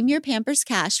 Redeem your Pampers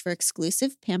Cash for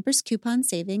exclusive Pampers coupon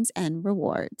savings and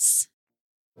rewards.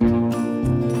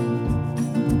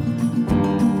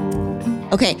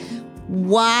 Okay,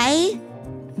 why?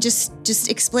 Just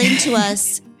explain to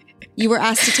us. You were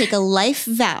asked to take a life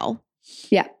vow.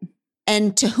 Yeah.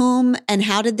 And to whom and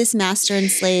how did this master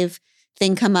and slave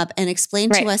thing come up? And explain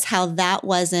to us how that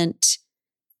wasn't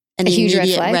an huge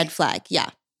immediate red flag.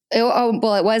 Yeah. Oh,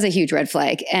 well, it was a huge red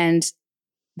flag. And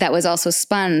that was also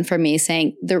spun for me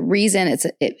saying the reason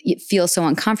it feels so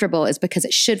uncomfortable is because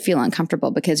it should feel uncomfortable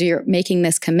because you're making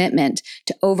this commitment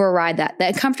to override that.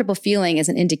 That uncomfortable feeling is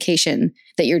an indication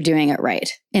that you're doing it right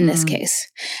in this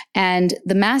case. And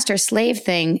the master slave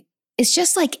thing is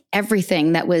just like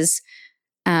everything that was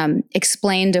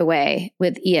explained away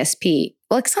with ESP.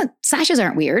 Well, it's not, sashes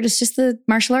aren't weird. It's just the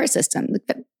martial arts system.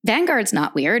 But Vanguard's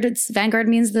not weird. Vanguard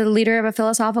means the leader of a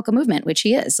philosophical movement, which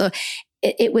he is. So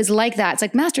it was like that. It's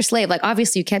like master slave. Like,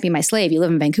 obviously you can't be my slave. You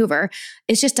live in Vancouver.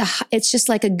 It's just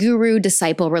like a guru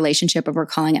disciple relationship, if we're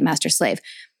calling it master slave.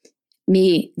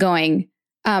 Me going,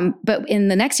 but in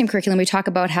the NXIVM curriculum, we talk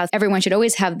about how everyone should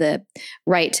always have the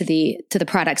right to the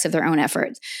products of their own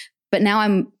efforts. But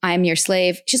now I'm your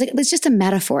slave. She's like, it's just a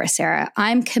metaphor, Sarah.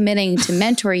 I'm committing to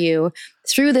mentor you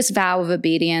through this vow of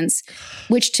obedience,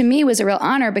 which to me was a real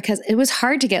honor because it was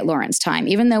hard to get Lauren's time,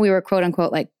 even though we were quote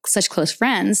unquote like such close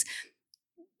friends.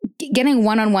 Getting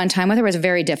one-on-one time with her was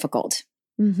very difficult.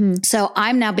 Mm-hmm. So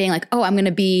I'm now being like, oh, I'm going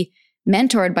to be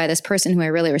mentored by this person who I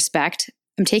really respect.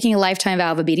 I'm taking a lifetime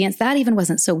vow of obedience. That even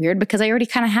wasn't so weird because I already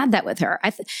kind of had that with her.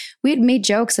 We had made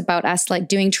jokes about us like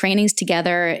doing trainings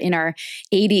together in our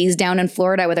 80s down in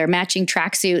Florida with our matching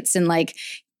tracksuits and like,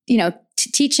 you know,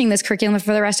 teaching this curriculum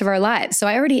for the rest of our lives. So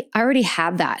I already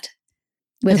had that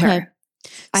with her.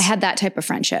 I had that type of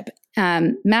friendship.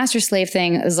 Master slave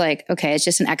thing was like, okay, it's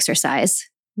just an exercise.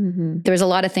 Mm-hmm. There was a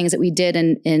lot of things that we did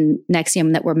in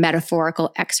NXIVM that were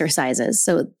metaphorical exercises.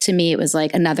 So to me, it was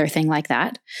like another thing like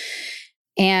that.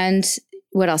 And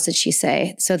what else did she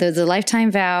say? So there's the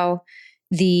lifetime vow,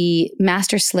 the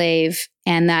master slave,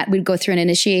 and that we'd go through an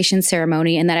initiation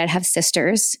ceremony and that I'd have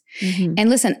sisters. Mm-hmm. And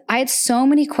listen, I had so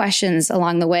many questions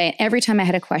along the way. Every time I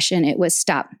had a question, it was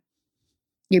stop.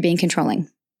 You're being controlling.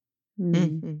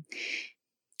 Mm-hmm.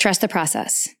 Trust the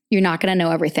process. You're not going to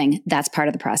know everything. That's part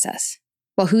of the process.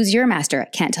 Well, who's your master? I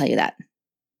can't tell you that.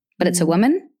 But it's a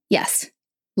woman? Yes.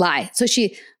 Lie. So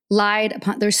she lied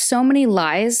upon, there's so many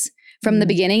lies from the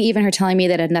beginning, even her telling me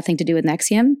that it had nothing to do with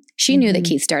NXIVM. She knew that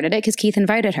Keith started it because Keith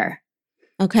invited her.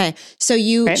 Okay. So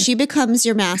she becomes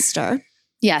your master.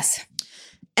 Yes.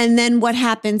 And then what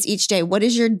happens each day? What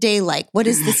is your day like? What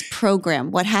is this program?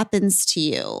 What happens to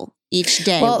you each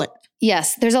day? Well,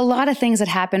 yes, there's a lot of things that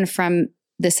happen from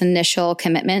this initial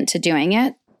commitment to doing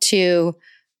it to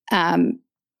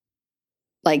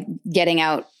like getting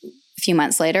out a few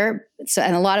months later. So,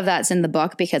 and a lot of that's in the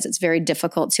book because it's very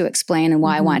difficult to explain and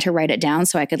why I wanted to write it down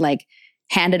so I could like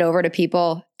hand it over to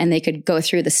people and they could go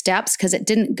through the steps because it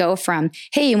didn't go from,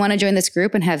 hey, you want to join this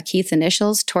group and have Keith's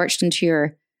initials torched into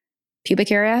your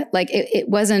pubic area? Like it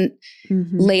wasn't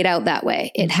laid out that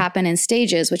way. It happened in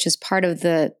stages, which is part of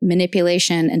the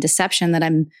manipulation and deception that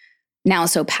I'm now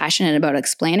so passionate about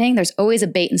explaining. There's always a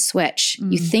bait and switch.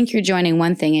 You think you're joining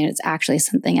one thing and it's actually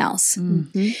something else.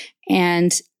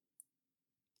 And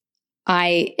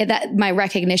my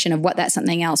recognition of what that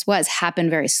something else was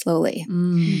happened very slowly.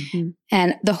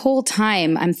 And the whole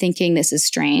time I'm thinking this is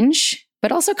strange,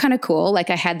 but also kind of cool.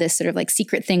 Like I had this sort of like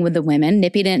secret thing with the women.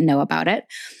 Nippy didn't know about it.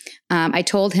 I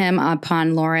told him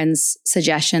upon Lauren's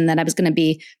suggestion that I was going to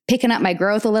be picking up my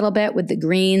growth a little bit with the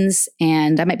greens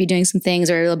and I might be doing some things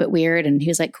that are a little bit weird. And he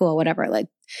was like, cool, whatever. Like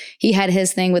he had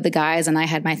his thing with the guys and I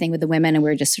had my thing with the women and we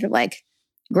were just sort of like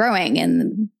growing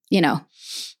and, you know,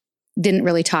 didn't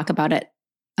really talk about it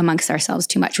amongst ourselves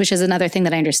too much, which is another thing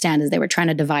that I understand is they were trying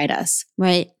to divide us.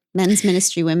 Right. Men's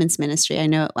ministry, women's ministry. I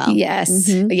know it well. Yes.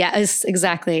 Yes,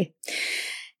 exactly.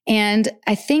 And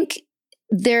I think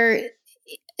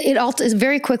it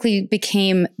very quickly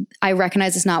became, I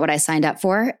recognize it's not what I signed up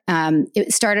for.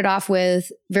 It started off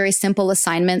with very simple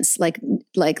assignments, like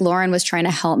Lauren was trying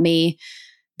to help me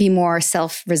be more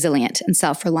self-resilient and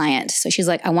self-reliant. So she's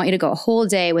like, I want you to go a whole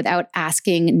day without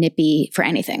asking Nippy for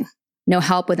anything, no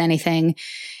help with anything.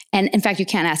 And in fact, you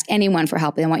can't ask anyone for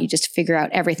help. They want you just to figure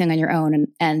out everything on your own.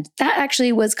 And that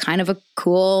actually was kind of a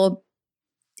cool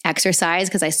exercise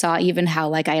because I saw even how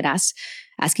like I had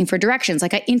asking for directions.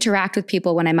 Like I interact with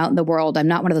people when I'm out in the world. I'm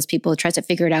not one of those people who tries to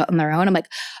figure it out on their own. I'm like,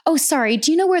 oh, sorry.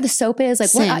 Do you know where the soap is?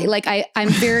 Like what? I'm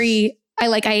very,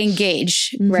 I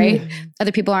engage, right?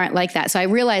 Other people aren't like that. So I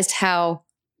realized how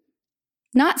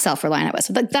not self-reliant I was.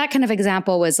 So that kind of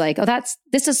example was like, oh,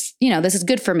 this is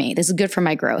good for me. This is good for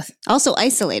my growth. Also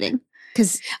isolating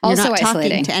because you're not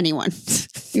talking to anyone.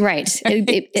 Right.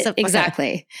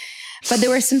 Exactly. But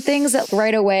there were some things that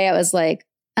right away I was like,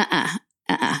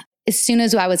 As soon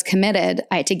as I was committed,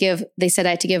 they said I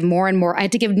had to give more and more. I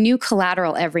had to give new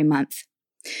collateral every month.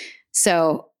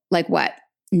 So like what?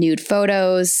 Nude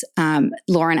photos.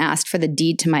 Lauren asked for the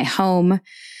deed to my home.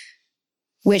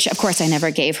 which of course I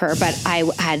never gave her, but I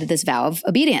had this vow of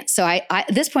obedience. So I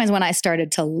at this point is when I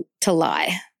started to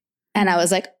lie. And I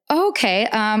was like, okay,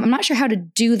 I'm not sure how to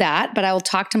do that, but I will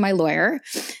talk to my lawyer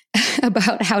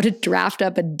about how to draft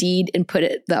up a deed and put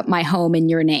my home in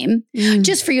your name,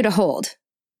 just for you to hold.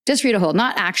 Just for you to hold,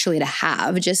 not actually to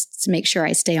have, just to make sure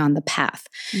I stay on the path.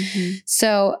 Mm-hmm.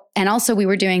 So, and also we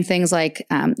were doing things like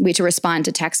we had to respond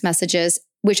to text messages,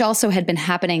 which also had been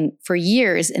happening for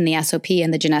years in the SOP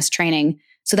and the Jeunesse training.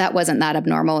 So that wasn't that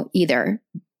abnormal either.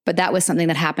 But that was something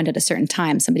that happened at a certain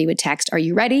time. Somebody would text, "Are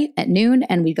you ready?" at noon.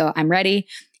 And we'd go, "I'm ready."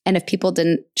 And if people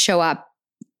didn't show up,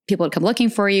 people would come looking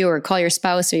for you or call your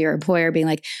spouse or your employer being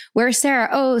like, "Where's Sarah?"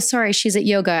 "Oh, sorry, she's at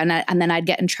yoga." And then I'd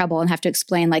get in trouble and have to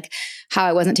explain like how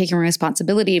I wasn't taking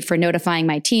responsibility for notifying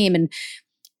my team. And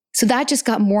so that just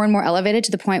got more and more elevated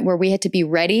to the point where we had to be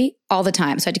ready all the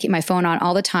time. So I had to keep my phone on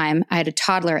all the time. I had a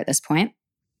toddler at this point,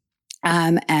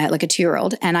 like a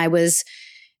 2-year-old. And I was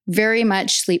very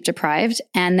much sleep deprived.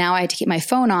 And now I had to keep my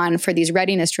phone on for these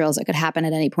readiness drills that could happen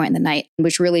at any point in the night,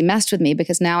 which really messed with me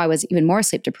because now I was even more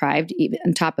sleep deprived, even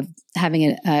on top of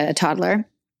having a toddler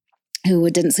who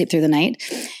didn't sleep through the night.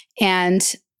 And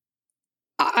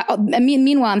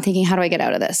meanwhile, I'm thinking, how do I get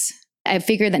out of this? I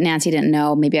figured that Nancy didn't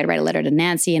know. Maybe I'd write a letter to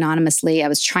Nancy anonymously. I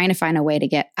was trying to find a way to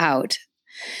get out.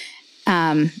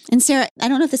 And Sarah, I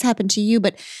don't know if this happened to you,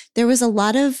 but there was a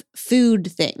lot of food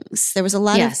things. There was a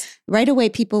lot of, right away,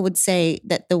 people would say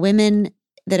that the women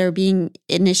that are being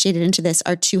initiated into this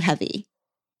are too heavy.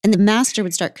 And the master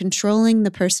would start controlling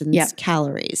the person's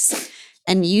calories.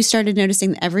 And you started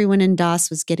noticing that everyone in DOS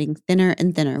was getting thinner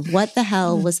and thinner. What the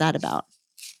hell was that about?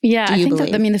 Yeah, I think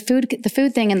the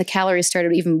food thing and the calories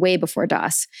started even way before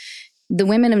DOS. The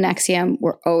women of NXIVM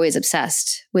were always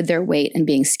obsessed with their weight and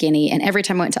being skinny. And every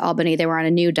time I went to Albany, they were on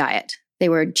a new diet. They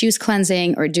were juice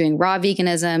cleansing or doing raw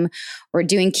veganism or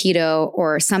doing keto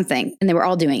or something. And they were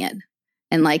all doing it.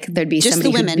 And like there'd be just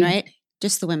somebody the women, right?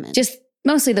 Just the women. Just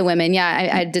mostly the women. Yeah,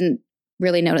 I didn't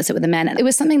really notice it with the men. It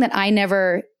was something that I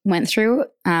never went through.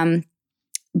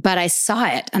 But I saw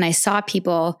it and I saw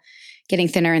people getting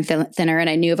thinner and thinner. And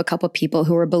I knew of a couple of people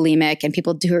who were bulimic and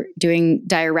people doing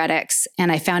diuretics.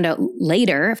 And I found out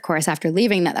later, of course, after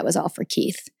leaving that was all for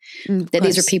Keith. That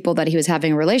these are people that he was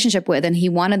having a relationship with and he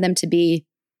wanted them to be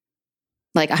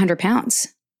like 100 pounds.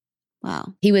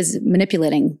 Wow. He was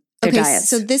manipulating their diets.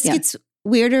 So this gets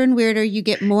weirder and weirder. You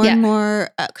get more and more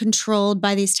controlled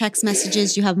by these text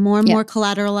messages. You have more and more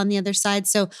collateral on the other side.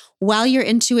 So while your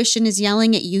intuition is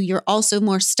yelling at you, you're also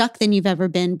more stuck than you've ever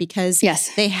been because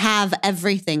they have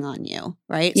everything on you,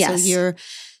 right? Yes. So you're...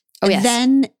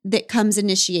 Then that comes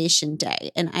initiation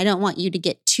day. And I don't want you to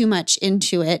get too much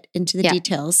into the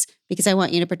details, because I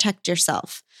want you to protect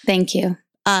yourself. Thank you.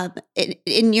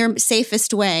 In your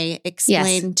safest way,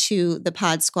 explain to the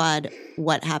Pod Squad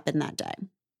what happened that day.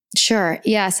 Sure.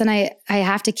 Yes. And I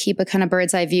have to keep a kind of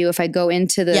bird's eye view. If I go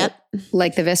into the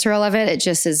visceral of it, it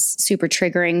just is super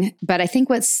triggering. But I think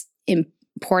what's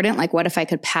important, like what if I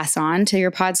could pass on to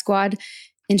your Pod Squad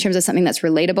in terms of something that's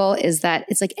relatable, is that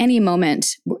it's like any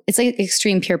moment, it's like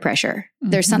extreme peer pressure.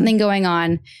 Mm-hmm. There's something going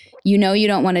on. You know you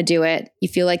don't want to do it. You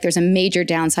feel like there's a major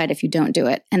downside if you don't do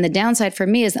it. And the downside for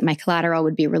me is that my collateral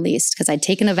would be released because I'd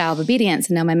taken a vow of obedience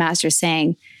and now my master's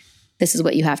saying, this is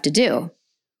what you have to do.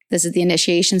 This is the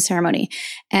initiation ceremony.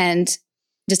 And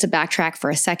just to backtrack for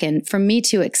a second, for me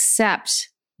to accept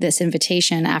this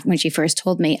invitation after when she first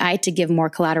told me, I had to give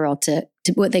more collateral to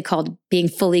what they called being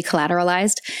fully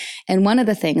collateralized. And one of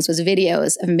the things was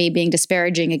videos of me being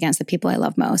disparaging against the people I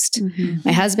love most. Mm-hmm.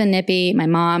 My husband, Nippy, my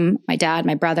mom, my dad,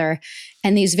 my brother.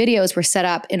 And these videos were set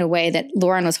up in a way that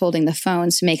Lauren was holding the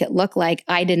phones to make it look like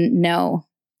I didn't know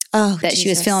that she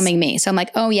was filming me. So I'm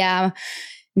like, oh yeah,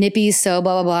 Nippy's so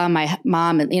blah, blah, blah, my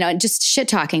mom, just shit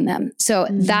talking them. So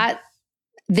that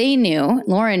they knew,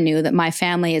 Lauren knew that my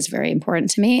family is very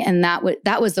important to me. And that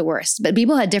was the worst. But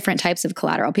people had different types of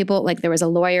collateral. People, like there was a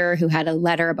lawyer who had a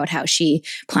letter about how she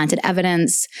planted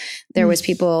evidence. There was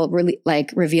people really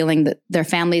revealing their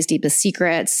family's deepest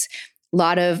secrets. A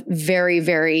lot of very,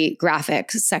 very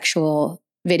graphic sexual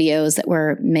videos that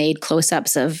were made,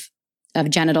 close-ups of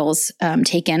genitals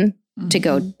taken to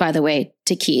go, by the way,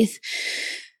 to Keith,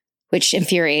 which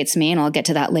infuriates me. And I'll get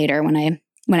to that later when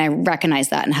I recognize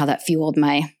that and how that fueled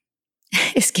my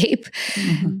escape.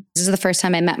 Mm-hmm. This is the first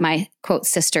time I met my, quote,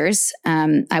 sisters.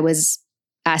 I was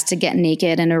asked to get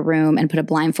naked in a room and put a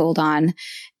blindfold on.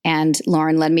 And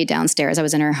Lauren led me downstairs. I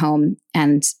was in her home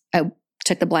and I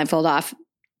took the blindfold off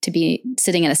to be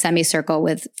sitting in a semicircle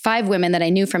with 5 women that I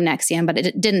knew from NXIVM, but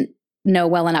it didn't know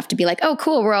well enough to be like, oh,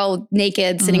 cool. We're all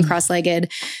naked, sitting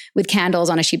cross-legged with candles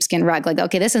on a sheepskin rug. Like,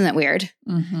 okay, this isn't weird.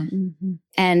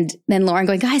 And then Lauren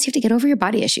going, guys, you have to get over your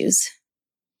body issues.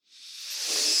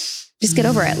 Just get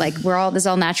over it. Like this is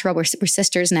all natural. We're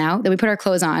sisters now. Then we put our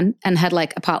clothes on and had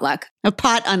like a potluck. A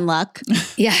pot unluck.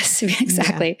 Yes,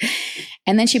 exactly. Yeah.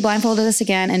 And then she blindfolded us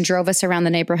again and drove us around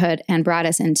the neighborhood and brought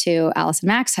us into Alice and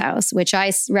Mac's house, which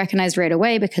I recognized right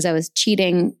away because I was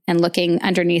cheating and looking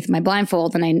underneath my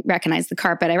blindfold and I recognized the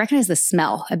carpet. I recognized the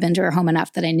smell. I've been to her home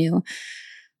enough that I knew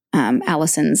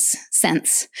Allison's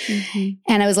scents.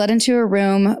 And I was led into a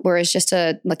room where it's just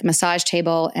a massage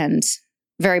table and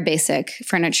very basic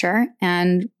furniture.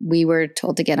 And we were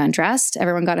told to get undressed.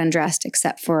 Everyone got undressed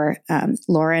except for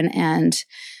Lauren and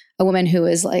a woman who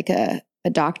is like a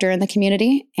doctor in the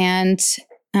community. And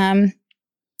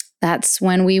that's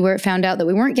when we found out that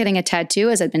we weren't getting a tattoo,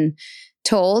 as I'd been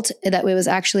told, that it was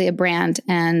actually a brand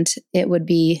and it would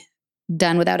be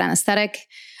done without anesthetic.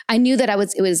 I knew that it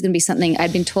was going to be something,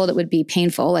 I'd been told it would be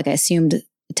painful. Like I assumed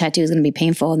the tattoo was going to be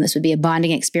painful and this would be a bonding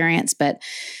experience. But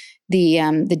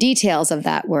the details of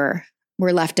that were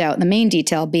left out. The main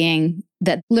detail being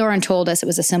that Lauren told us it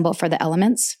was a symbol for the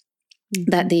elements,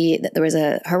 that there was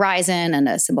a horizon and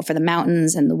a symbol for the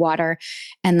mountains and the water.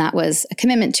 And that was a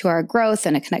commitment to our growth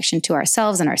and a connection to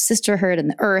ourselves and our sisterhood and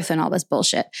the earth and all this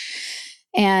bullshit.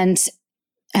 And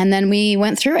then we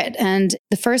went through it. And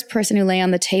the first person who lay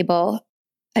on the table,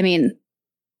 I mean,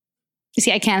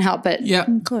 see, I can't help but,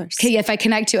 of course, if I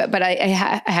connect to it, but I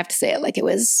have to say it like it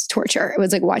was torture. It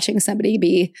was like watching somebody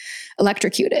be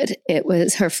electrocuted.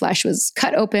 Her flesh was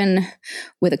cut open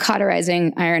with a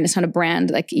cauterizing iron. It's not a brand.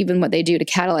 Like even what they do to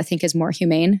cattle, I think is more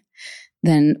humane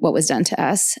than what was done to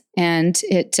us. And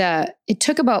it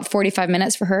took about 45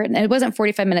 minutes for her. And it wasn't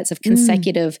 45 minutes of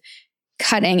consecutive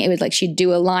cutting. It was like she'd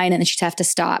do a line and then she'd have to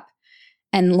stop.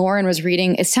 And Lauren was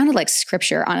reading, it sounded like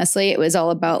scripture, honestly. It was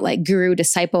all about like guru,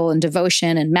 disciple, and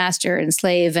devotion, and master and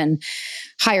slave, and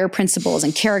higher principles,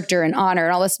 and character, and honor,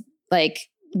 and all this like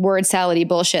word salad-y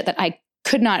bullshit that I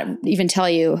could not even tell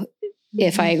you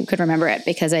if I could remember it,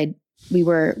 because we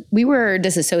were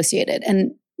disassociated,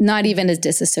 and not even as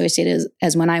disassociated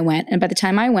as when I went. And by the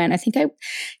time I went, I think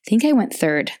I went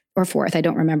third or fourth. I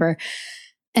don't remember.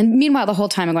 And meanwhile, the whole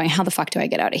time I'm going, how the fuck do I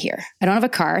get out of here? I don't have a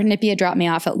car. Nippy had dropped me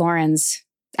off at Lauren's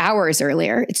hours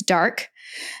earlier. It's dark.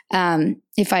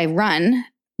 If I run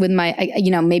with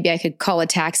maybe I could call a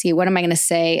taxi. What am I going to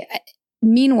say?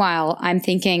 Meanwhile, I'm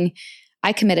thinking,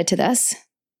 I committed to this.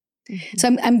 So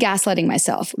I'm gaslighting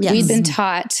myself. Yes. We'd been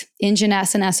taught in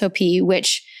Jeunesse and SOP,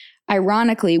 which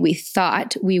ironically, we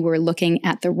thought we were looking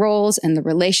at the roles and the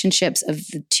relationships of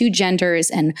the two genders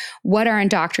and what our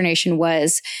indoctrination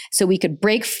was, so we could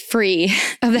break free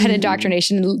of that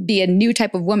indoctrination and be a new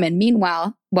type of woman.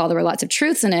 Meanwhile, while there were lots of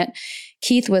truths in it,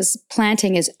 Keith was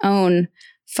planting his own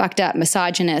fucked up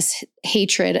misogynist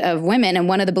hatred of women. And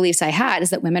one of the beliefs I had is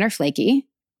that women are flaky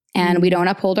and we don't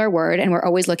uphold our word and we're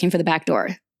always looking for the back door.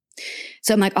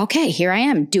 So I'm like, okay, here I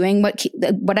am doing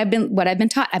what I've been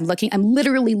taught. I'm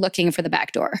literally looking for the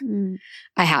back door.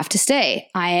 I have to stay.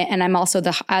 I'm also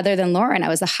other than Lauren, I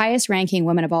was the highest ranking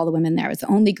woman of all the women there. I was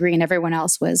the only green. Everyone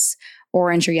else was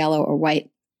orange or yellow or white.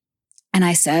 And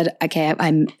I said, okay,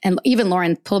 and even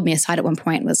Lauren pulled me aside at one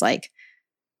point and was like,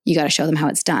 you got to show them how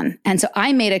it's done. And so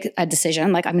I made a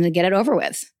decision, like, I'm going to get it over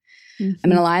with. I'm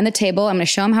going to lie on the table. I'm going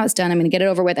to show them how it's done. I'm going to get it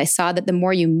over with. I saw that the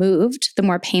more you moved, the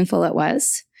more painful it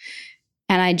was.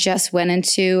 And I just went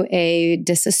into a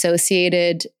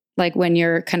disassociated, like when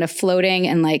you're kind of floating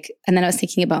and then I was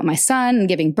thinking about my son and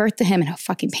giving birth to him and how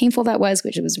fucking painful that was,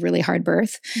 which was a really hard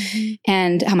birth,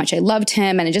 and how much I loved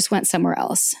him. And it just went somewhere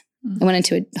else. I went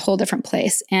into a whole different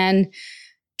place. And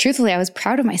truthfully, I was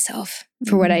proud of myself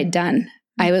for what I'd done.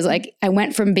 I was like, I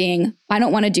went from being, I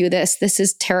don't want to do this. This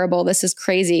is terrible. This is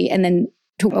crazy. And then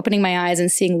to opening my eyes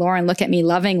and seeing Lauren look at me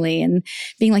lovingly and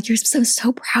being like, you're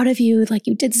so proud of you. Like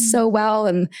you did so well.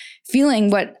 And feeling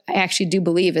what I actually do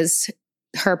believe is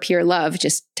her pure love,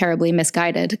 just terribly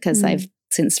misguided, because I've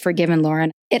since forgiven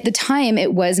Lauren. At the time,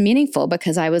 it was meaningful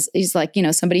because he's like,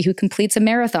 somebody who completes a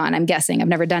marathon, I'm guessing. I've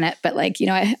never done it, but I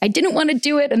didn't want to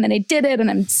do it. And then I did it and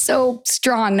I'm so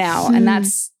strong now. And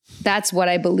that's what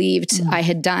I believed I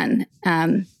had done.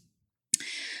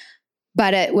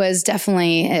 But it was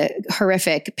definitely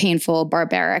horrific, painful,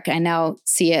 barbaric. I now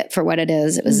see it for what it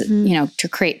is. It was, to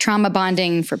create trauma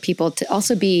bonding for people to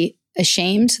also be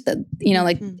ashamed that,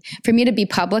 for me to be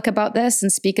public about this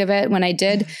and speak of it when I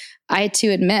did, I had to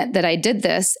admit that I did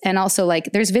this. And also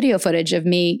there's video footage of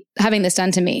me having this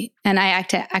done to me. And I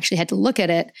actually had to look at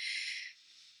it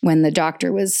when the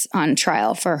doctor was on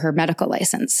trial for her medical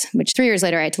license, which 3 years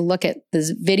later, I had to look at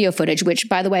this video footage, which,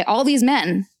 by the way, all these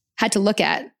men had to look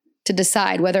at to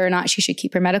decide whether or not she should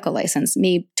keep her medical license.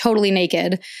 Me totally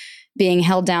naked, being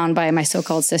held down by my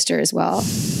so-called sisters while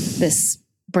this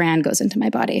brand goes into my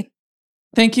body.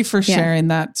 Thank you for sharing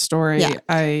that story. Yeah.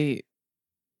 I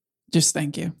just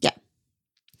thank you. Yeah.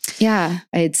 Yeah.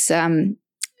 It's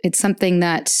something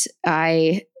that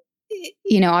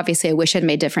obviously I wish I'd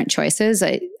made different choices.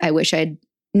 I wish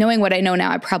knowing what I know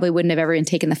now, I probably wouldn't have ever even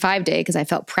taken the 5-day because I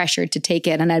felt pressured to take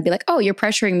it. And I'd be like, oh, you're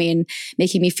pressuring me and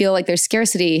making me feel like there's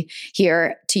scarcity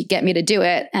here to get me to do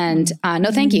it. And no,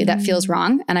 thank you. That feels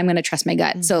wrong. And I'm going to trust my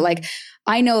gut. So like,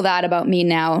 I know that about me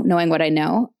now, knowing what I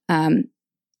know.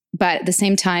 But at the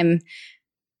same time,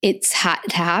 it's had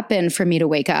to happen for me to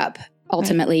wake up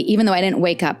ultimately, even though I didn't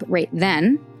wake up right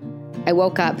then, I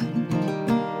woke up.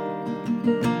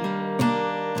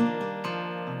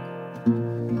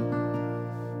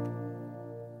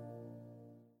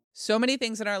 So many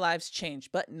things in our lives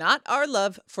change, but not our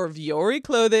love for Vuori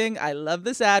clothing. I love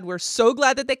this ad. We're so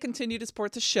glad that they continue to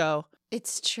support the show.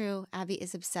 It's true. Abby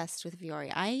is obsessed with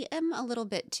Vuori. I am a little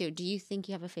bit too. Do you think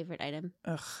you have a favorite item?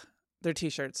 Ugh, they're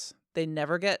t-shirts. They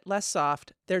never get less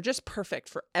soft. They're just perfect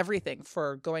for everything,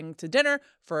 for going to dinner,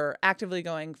 for actively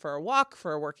going for a walk,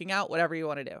 for working out, whatever you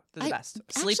want to do. They're the best.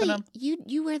 Sleep in them.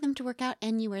 You wear them to work out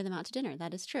and you wear them out to dinner.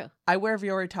 That is true. I wear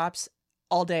Vuori tops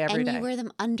all day, every day. And you wear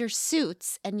them under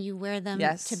suits and you wear them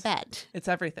to bed. It's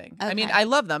everything. Okay. I mean, I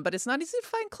love them, but it's not easy to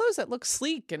find clothes that look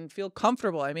sleek and feel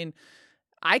comfortable. I mean,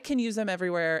 I can use them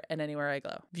everywhere and anywhere I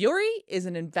go. Vuori is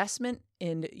an investment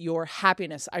in your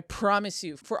happiness. I promise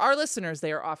you. For our listeners,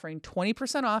 they are offering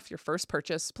 20% off your first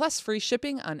purchase, plus free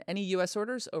shipping on any U.S.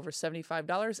 orders over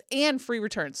 $75 and free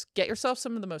returns. Get yourself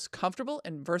some of the most comfortable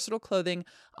and versatile clothing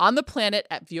on the planet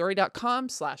at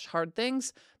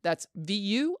vuori.com/hardthings. That's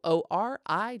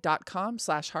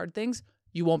VUORI.com/hardthings.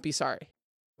 You won't be sorry.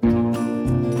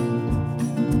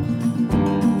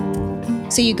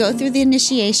 So you go through the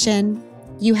initiation.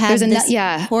 You have this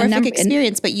horrific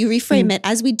experience, but you reframe it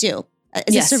as we do.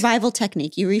 As a survival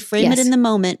technique. You reframe it in the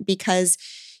moment because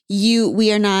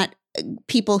we are not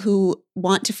people who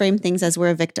want to frame things as we're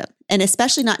a victim. And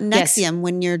especially not in NXIVM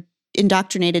when you're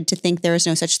indoctrinated to think there is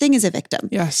no such thing as a victim.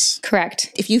 Yes.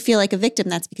 Correct. If you feel like a victim,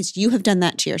 that's because you have done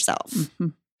that to yourself. Mm-hmm.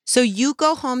 So you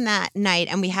go home that night,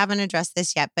 and we haven't addressed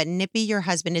this yet, but Nippy, your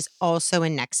husband, is also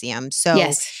in NXIVM. So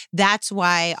that's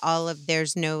why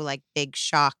there's no like big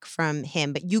shock from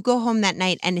him. But you go home that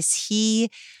night, and is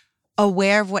he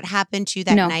aware of what happened to you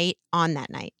that night on that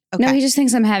night? Okay. No, he just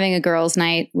thinks I'm having a girls'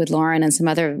 night with Lauren and some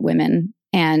other women.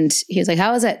 And he was like,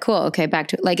 how is it? Cool. Okay, back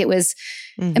to it. Like it was,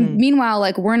 and meanwhile,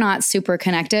 like we're not super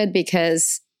connected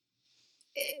because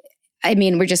I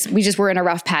mean, we just were in a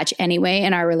rough patch anyway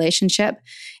in our relationship,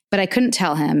 but I couldn't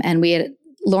tell him. And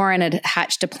Lauren had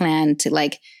hatched a plan to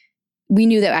we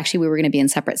knew that actually we were going to be in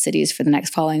separate cities for the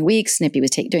next following weeks. Nippy was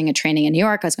doing a training in New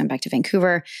York. I was going back to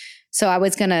Vancouver. So I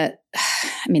was going to,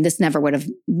 this never would have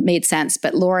made sense,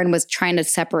 but Lauren was trying to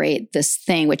separate this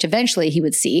thing, which eventually he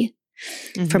would see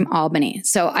from Albany.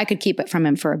 So I could keep it from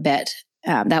him for a bit.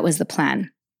 That was the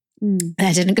plan.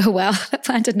 That didn't go well. That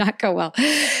plan did not go well.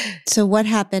 So what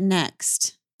happened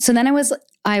next? So then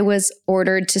I was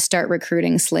ordered to start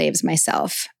recruiting slaves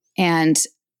myself. And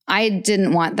I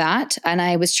didn't want that. And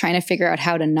I was trying to figure out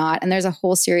how to not. And there's a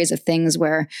whole series of things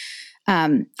where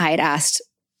I had asked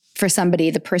for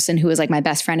somebody, the person who was like my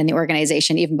best friend in the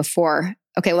organization, even before,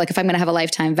 okay, well, if I'm going to have a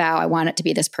lifetime vow, I want it to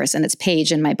be this person. It's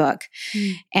Paige in my book.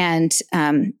 And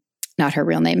not her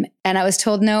real name. And I was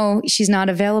told, no, she's not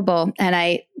available. And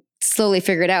I slowly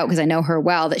figured out, because I know her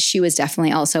well, that she was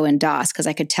definitely also in DOS, because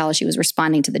I could tell she was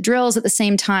responding to the drills at the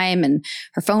same time and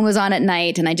her phone was on at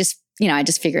night. And I just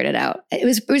figured it out. It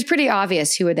was pretty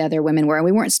obvious who the other women were. And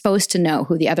we weren't supposed to know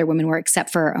who the other women were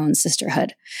except for our own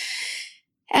sisterhood.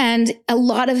 And a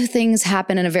lot of things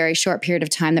happened in a very short period of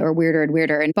time that were weirder and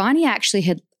weirder. And Bonnie I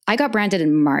got branded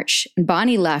in March and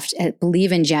Bonnie left, I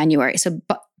believe, in January. So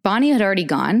Bonnie had already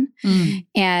gone.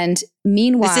 And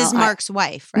meanwhile, this is Mark's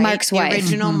wife, right? Mark's wife. The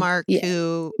original Mark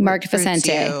who Mark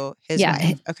Vicente. His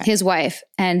wife. Okay. His wife.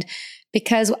 And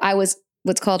because I was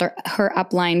what's called her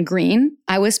upline green,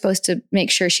 I was supposed to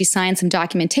make sure she signed some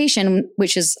documentation,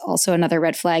 which is also another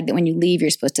red flag, that when you leave,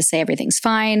 you're supposed to say everything's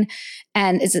fine.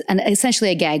 And it's essentially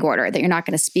a gag order that you're not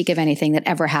going to speak of anything that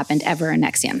ever happened ever in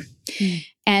NXIVM.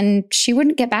 And she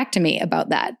wouldn't get back to me about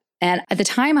that. And at the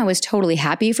time, I was totally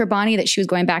happy for Bonnie that she was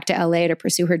going back to LA to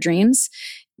pursue her dreams.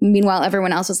 Meanwhile,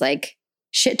 everyone else was like,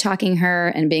 shit talking her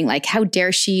and being like, how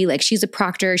dare she? Like, she's a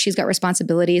proctor, she's got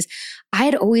responsibilities. I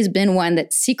had always been one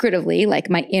that secretively, like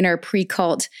my inner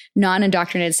pre-cult,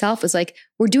 non-indoctrinated self was like,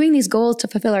 we're doing these goals to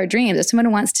fulfill our dreams. If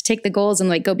someone wants to take the goals and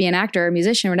like go be an actor or a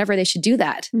musician or whatever, they should do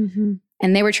that. Mm-hmm.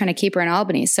 And they were trying to keep her in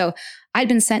Albany. So I'd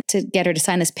been sent to get her to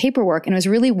sign this paperwork, and it was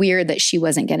really weird that she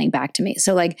wasn't getting back to me.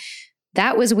 So like,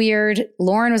 that was weird.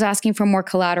 Lauren was asking for more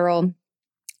collateral.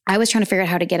 I was trying to figure out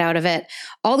how to get out of it.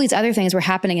 All these other things were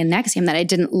happening in NXIVM that I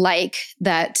didn't like,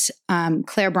 that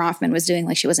Claire Bronfman was doing.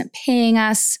 Like, she wasn't paying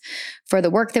us for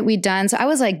the work that we'd done. So I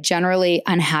was like generally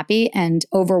unhappy and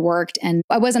overworked, and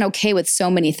I wasn't okay with so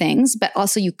many things, but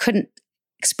also you couldn't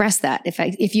express that.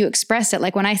 If you expressed it,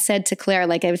 like when I said to Claire,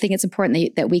 like, I think it's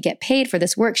important that we get paid for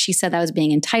this work, she said that I was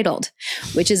being entitled,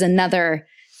 which is another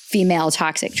female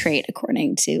toxic trait,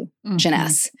 according to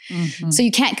Jeunesse. Mm-hmm. So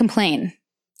you can't complain.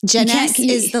 Jeunesse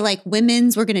is the like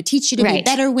women's, we're going to teach you to be Right.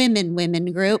 better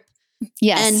women group.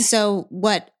 Yes. And so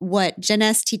what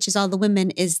Jeunesse teaches all the women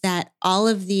is that all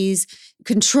of these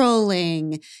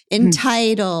controlling,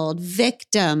 entitled,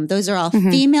 victim, those are all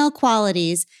female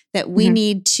qualities that we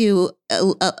need to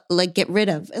like get rid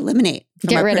of, eliminate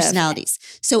from our personalities.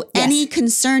 So any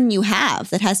concern you have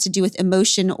that has to do with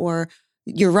emotion or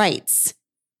your rights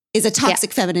is a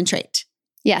toxic feminine trait.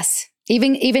 Yes.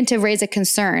 Even to raise a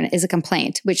concern is a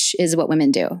complaint, which is what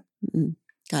women do. Mm-hmm.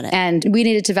 Got it. And we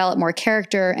need to develop more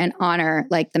character and honor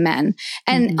like the men.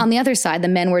 And on the other side, the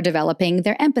men were developing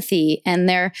their empathy and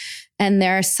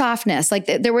their softness. Like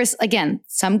there was, again,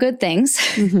 some good things,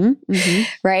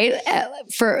 right?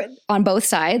 On both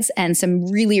sides, and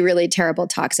some really, really terrible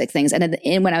toxic things. And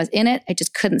when I was in it, I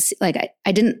just couldn't see, like,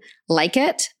 I didn't like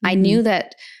it. I knew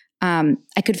that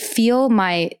I could feel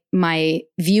my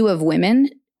view of women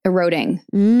eroding.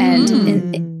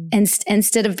 And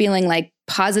instead of feeling like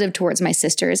positive towards my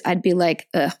sisters, I'd be like,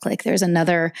 ugh, like there's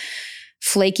another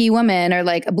flaky woman, or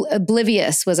like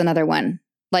oblivious was another one.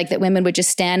 Like that women would just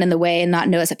stand in the way and not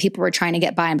notice that people were trying to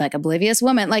get by, and be like, oblivious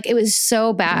woman. Like it was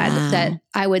so bad that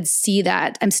I would see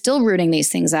that. I'm still rooting these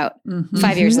things out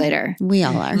 5 years later. We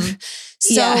all are.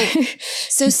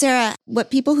 So Sarah,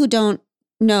 what people who don't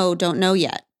know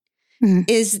yet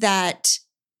is that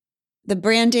the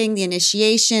branding, the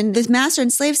initiation, the master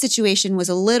and slave situation was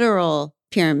a literal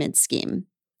pyramid scheme.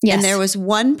 Yes. And there was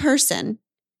one person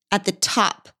at the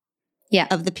top Yeah.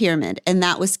 of the pyramid, and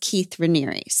that was Keith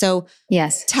Raniere. So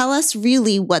Yes. tell us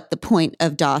really what the point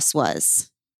of DOS was.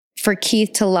 For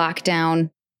Keith to lock down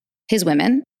his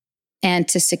women and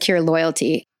to secure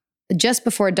loyalty. Just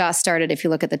before DOS started, if you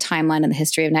look at the timeline and the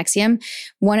history of NXIVM,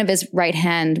 one of his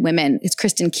right-hand women is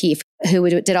Kristen Keefe, who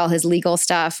did all his legal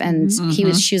stuff. And she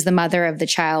was the mother of the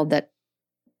child that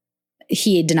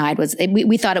he denied was,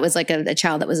 we thought it was like a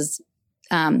child that was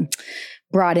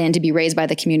brought in to be raised by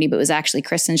the community, but it was actually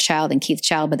Kristen's child and Keith's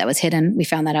child, but that was hidden. We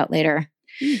found that out later.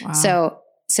 Wow.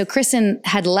 So Kristen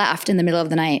had left in the middle of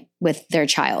the night with their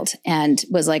child and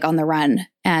was like on the run.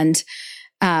 And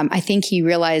I think he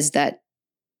realized that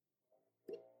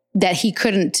he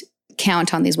couldn't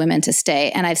count on these women to stay.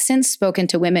 And I've since spoken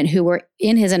to women who were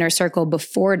in his inner circle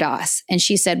before DOS. And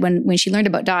she said when she learned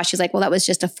about DOS, she's like, well, that was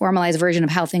just a formalized version of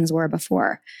how things were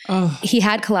before. Oh. He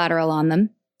had collateral on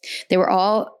them. They were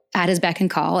all at his beck and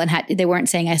call, and they weren't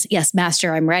saying, yes,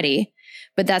 master, I'm ready.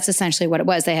 But that's essentially what it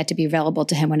was. They had to be available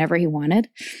to him whenever he wanted.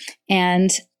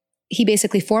 And he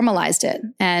basically formalized it.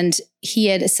 And he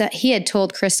had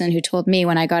told Kristen, who told me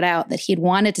when I got out, that he'd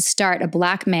wanted to start a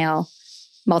blackmail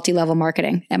multi-level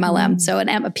marketing, MLM. So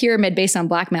a pyramid based on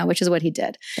blackmail, which is what he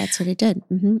did. That's what he did.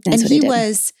 And he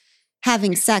was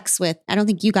having sex with, I don't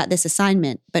think you got this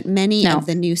assignment, but many of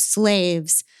the new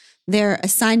slaves, their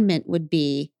assignment would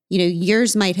be,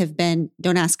 yours might have been,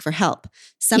 don't ask for help.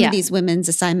 Some of these women's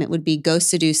assignment would be go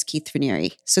seduce Keith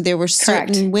Raniere. So there were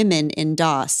certain women in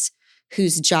DOS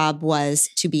whose job was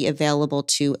to be available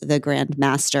to the Grand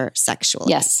Master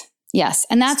sexually. Yes.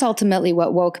 And that's ultimately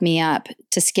what woke me up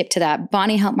to skip to that.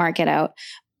 Bonnie helped Mark get out,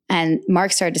 and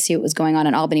Mark started to see what was going on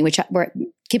in Albany,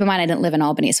 keep in mind, I didn't live in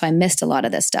Albany, so I missed a lot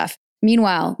of this stuff.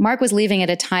 Meanwhile, Mark was leaving at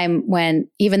a time when,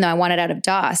 even though I wanted out of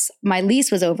DOS, my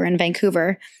lease was over in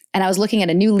Vancouver, and I was looking at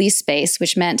a new lease space,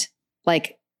 which meant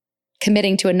like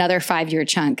committing to another 5-year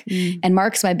chunk. And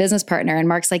Mark's my business partner, and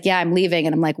Mark's like, yeah, I'm leaving.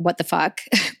 And I'm like, what the fuck?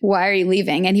 Why are you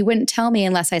leaving? And he wouldn't tell me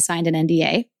unless I signed an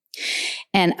NDA.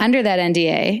 And under that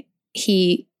NDA,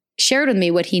 he shared with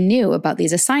me what he knew about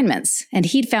these assignments. And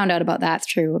he'd found out about that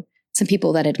through some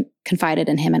people that had confided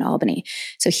in him in Albany.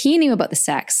 So he knew about the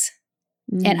sex.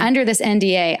 And under this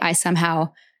NDA, I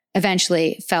somehow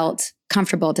eventually felt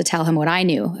comfortable to tell him what I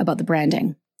knew about the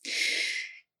branding.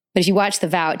 But if you watch The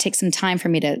Vow, it takes some time for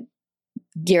me to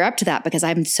gear up to that because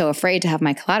I'm so afraid to have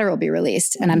my collateral be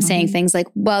released. And I'm saying things like,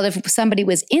 well, if somebody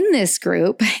was in this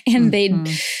group and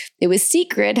it was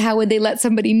secret, how would they let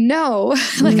somebody know?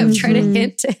 Like I'm trying to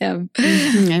hint to him.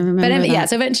 I remember that. Yeah,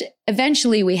 so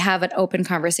eventually we have an open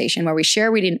conversation where we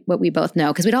share what we both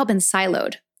know, because we'd all been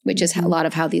siloed, which is a lot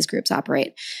of how these groups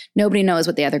operate. Nobody knows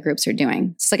what the other groups are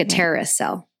doing. It's like a terrorist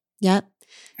cell. Yep.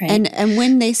 Right? And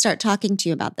when they start talking to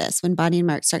you about this, when Bonnie and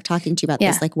Mark start talking to you about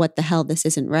this, like, what the hell, this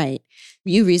isn't right,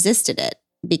 you resisted it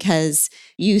because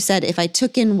you said, if I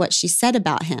took in what she said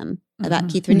about him, about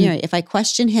Keith Raniere, if I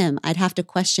question him, I'd have to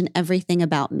question everything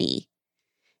about me.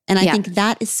 And I think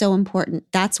that is so important.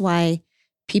 That's why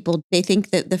people, they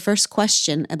think that the first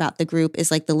question about the group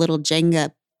is like the little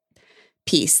Jenga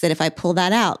piece, that if I pull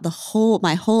that out,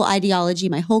 my whole ideology,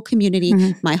 my whole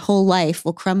community, my whole life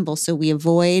will crumble. So we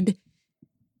avoid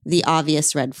the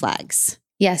obvious red flags.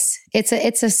 Yes, it's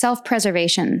a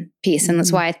self-preservation piece. And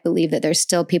that's why I believe that there's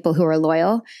still people who are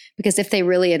loyal, because if they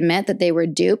really admit that they were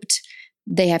duped,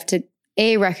 they have to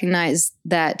recognize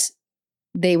that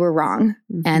they were wrong.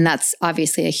 And that's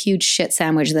obviously a huge shit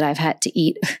sandwich that I've had to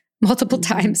eat multiple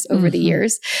times over the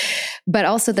years, but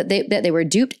also that they were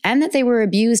duped and that they were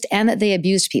abused and that they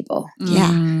abused people. Yeah.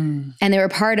 And they were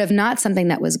part of not something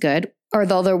that was good, or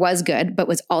though there was good, but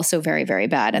was also very, very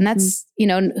bad. And that's,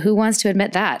 who wants to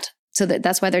admit that? So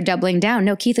that's why they're doubling down.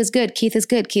 No, Keith is good. Keith is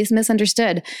good. Keith's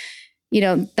misunderstood.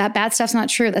 That bad stuff's not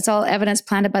true. That's all evidence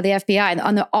planted by the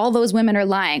FBI. All those women are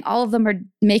lying. All of them are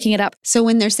making it up. So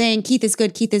when they're saying Keith is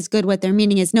good, what they're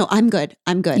meaning is, no, I'm good.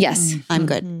 I'm good. Yes. I'm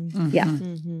good. Yeah.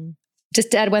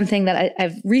 Just to add one thing that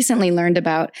I've recently learned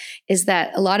about is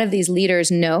that a lot of these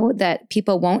leaders know that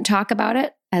people won't talk about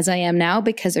it, as I am now,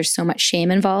 because there's so much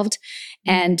shame involved.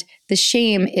 And the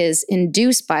shame is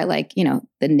induced by the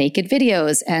naked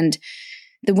videos and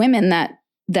the women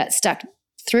that stuck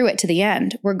through it to the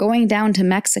end. We're going down to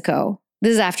Mexico.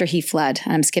 This is after he fled.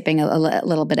 I'm skipping a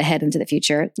little bit ahead into the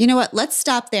future. You know what? Let's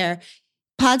stop there.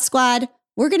 Pod Squad,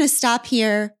 we're going to stop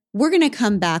here. We're going to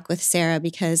come back with Sarah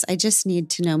because I just need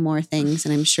to know more things.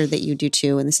 And I'm sure that you do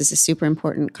too. And this is a super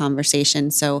important conversation.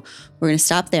 So we're going to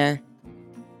stop there.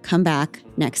 Come back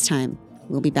next time.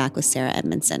 We'll be back with Sarah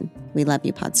Edmondson. We love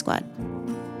you, Pod Squad.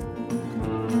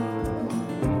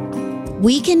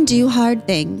 We Can Do Hard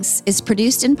Things is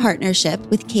produced in partnership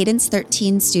with Cadence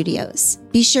 13 Studios.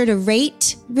 Be sure to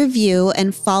rate, review,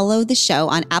 and follow the show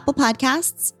on Apple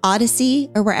Podcasts, Odyssey,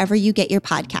 or wherever you get your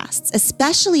podcasts.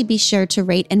 Especially be sure to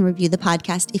rate and review the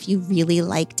podcast if you really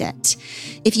liked it.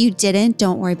 If you didn't,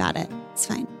 don't worry about it. It's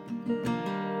fine.